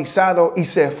 es bautizado y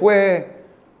se fue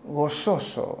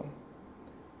gozoso.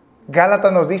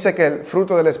 Gálatas nos dice que el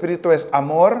fruto del Espíritu es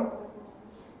amor.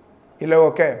 ¿Y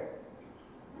luego qué?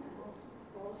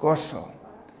 Gozo.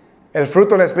 El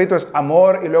fruto del Espíritu es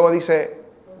amor y luego dice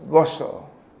gozo.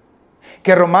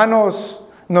 Que Romanos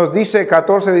nos dice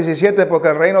 14:17, porque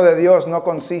el reino de Dios no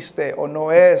consiste o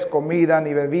no es comida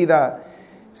ni bebida,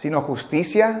 sino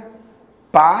justicia,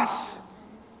 paz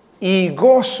y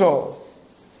gozo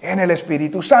en el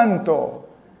Espíritu Santo.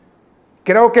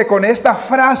 Creo que con esta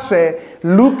frase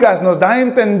Lucas nos da a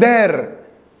entender,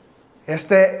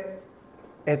 este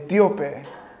etíope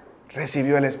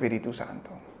recibió el Espíritu Santo.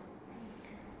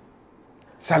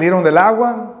 Salieron del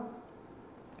agua.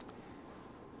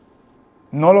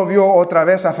 No lo vio otra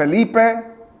vez a Felipe.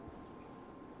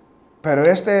 Pero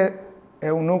este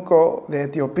eunuco de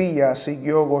Etiopía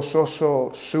siguió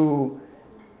gozoso su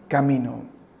camino.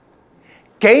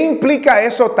 ¿Qué implica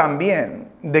eso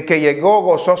también de que llegó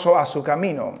gozoso a su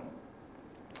camino?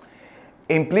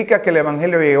 Implica que el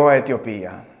evangelio llegó a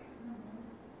Etiopía.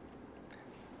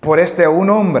 Por un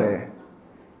hombre,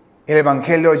 el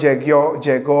evangelio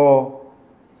llegó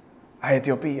a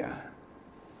Etiopía.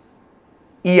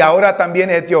 Y ahora también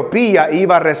Etiopía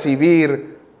iba a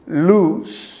recibir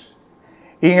luz.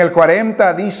 Y en el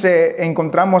 40 dice,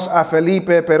 encontramos a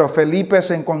Felipe, pero Felipe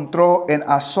se encontró en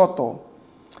Azoto.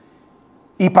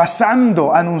 Y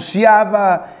pasando,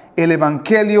 anunciaba el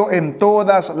evangelio en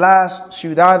todas las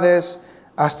ciudades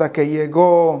hasta que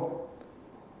llegó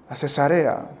a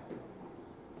Cesarea.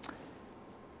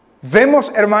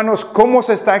 Vemos, hermanos, cómo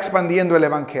se está expandiendo el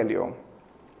evangelio.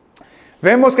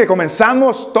 Vemos que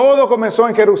todo comenzó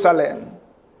en Jerusalén.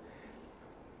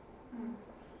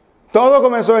 Todo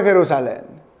comenzó en Jerusalén.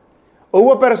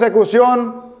 Hubo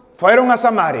persecución, fueron a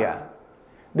Samaria.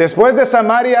 Después de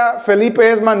Samaria,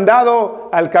 Felipe es mandado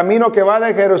al camino que va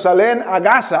de Jerusalén a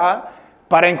Gaza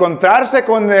para encontrarse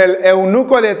con el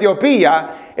eunuco de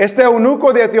Etiopía. Este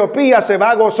eunuco de Etiopía se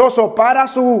va gozoso para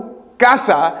su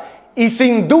casa y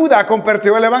sin duda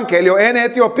compartió el evangelio en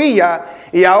Etiopía.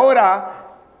 Y ahora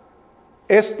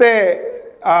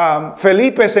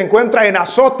Felipe se encuentra en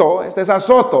Azoto, es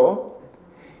Azoto,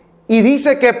 y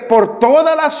dice que por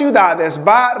todas las ciudades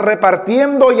va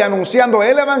repartiendo y anunciando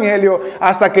el evangelio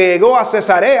hasta que llegó a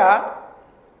Cesarea.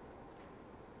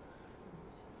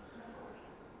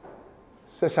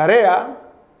 Cesarea,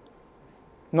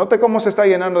 note cómo se está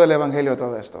llenando del evangelio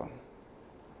todo esto.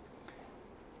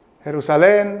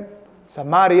 Jerusalén,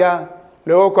 Samaria,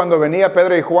 luego cuando venía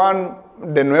Pedro y Juan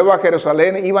de nuevo a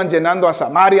Jerusalén, iban llenando a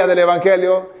Samaria del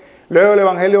evangelio. Luego el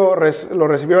evangelio lo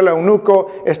recibió el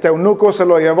eunuco. Este eunuco se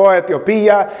lo llevó a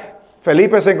Etiopía.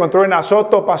 Felipe se encontró en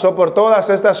Azoto, pasó por todas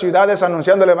estas ciudades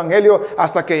anunciando el evangelio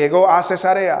hasta que llegó a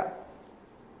Cesarea.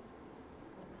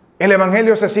 El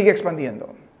evangelio se sigue expandiendo.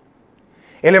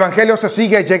 El evangelio se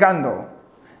sigue llegando,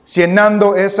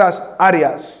 llenando esas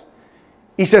áreas.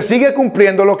 Y se sigue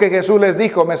cumpliendo lo que Jesús les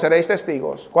dijo: me seréis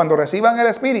testigos. Cuando reciban el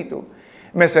Espíritu,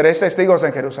 me seréis testigos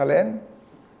en Jerusalén,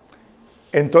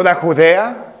 en toda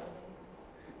Judea,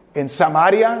 en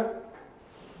Samaria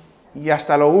y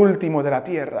hasta lo último de la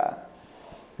tierra.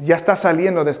 Ya está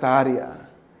saliendo de esta área.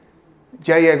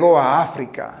 Ya llegó a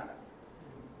África.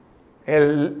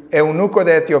 El eunuco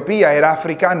de Etiopía era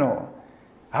africano.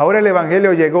 Ahora el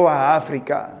evangelio llegó a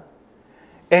África.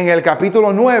 En el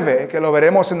capítulo 9, que lo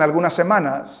veremos en algunas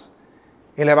semanas,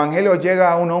 el evangelio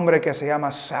llega a un hombre que se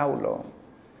llama Saulo.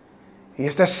 Y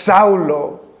este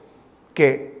Saulo,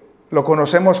 que lo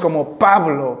conocemos como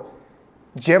Pablo,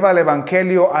 lleva el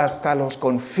evangelio hasta los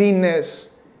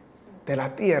confines de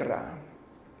la tierra.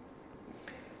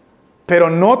 Pero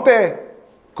note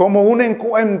cómo un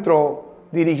encuentro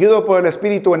dirigido por el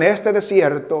Espíritu en este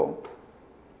desierto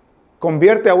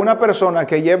convierte a una persona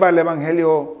que lleva el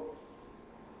evangelio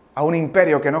a un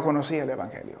imperio que no conocía el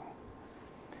evangelio.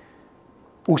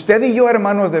 Usted y yo,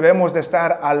 hermanos, debemos de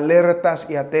estar alertas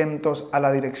y atentos a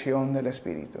la dirección del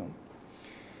Espíritu.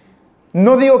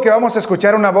 No digo que vamos a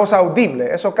escuchar una voz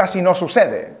audible, eso casi no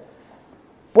sucede.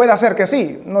 Puede ser que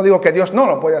sí, no digo que Dios no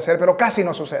lo puede hacer, pero casi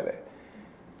no sucede.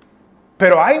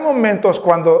 Pero hay momentos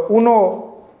cuando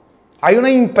hay una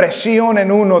impresión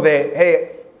en uno de,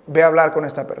 hey, ve a hablar con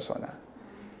esta persona.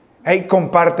 Hey,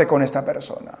 comparte con esta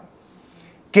persona.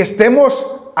 Que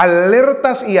estemos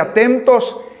alertas y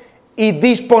atentos y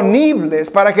disponibles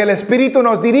para que el Espíritu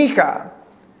nos dirija.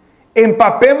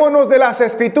 Empapémonos de las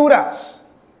Escrituras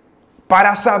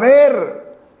para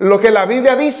saber lo que la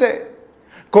Biblia dice.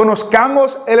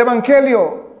 Conozcamos el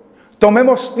Evangelio.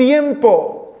 Tomemos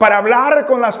tiempo para hablar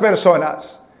con las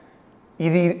personas y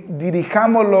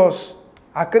dirijámoslos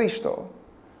a Cristo.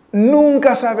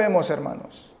 Nunca sabemos,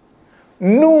 hermanos.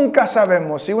 Nunca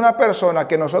sabemos si una persona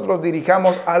que nosotros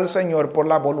dirijamos al Señor por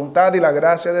la voluntad y la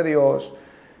gracia de Dios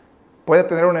puede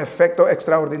tener un efecto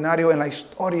extraordinario en la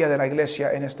historia de la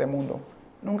iglesia en este mundo.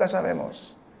 Nunca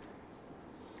sabemos.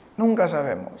 Nunca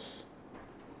sabemos.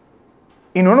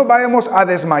 Y no nos vayamos a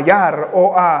desmayar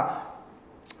o a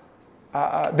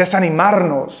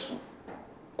desanimarnos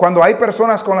cuando hay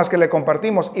personas con las que le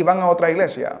compartimos y van a otra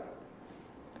iglesia.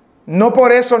 No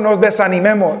por eso nos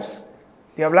desanimemos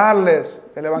de hablarles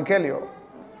del evangelio.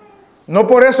 No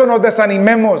por eso nos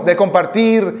desanimemos de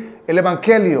compartir el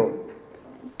evangelio.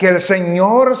 Que el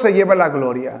Señor se lleve la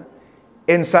gloria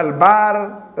en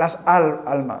salvar las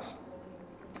almas.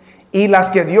 Y las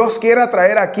que Dios quiera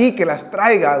traer aquí, que las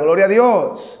traiga, gloria a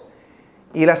Dios.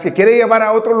 Y las que quiere llevar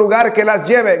a otro lugar, que las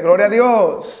lleve, gloria a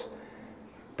Dios.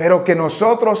 Pero que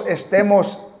nosotros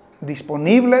estemos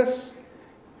disponibles,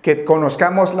 que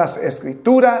conozcamos las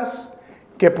Escrituras,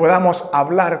 que podamos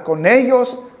hablar con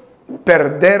ellos,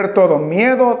 perder todo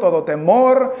miedo, todo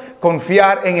temor,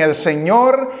 confiar en el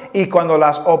Señor y cuando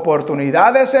las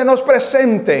oportunidades se nos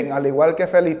presenten, al igual que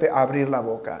Felipe, abrir la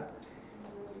boca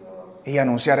y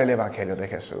anunciar el Evangelio de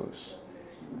Jesús.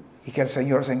 Y que el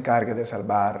Señor se encargue de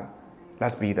salvar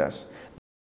las vidas.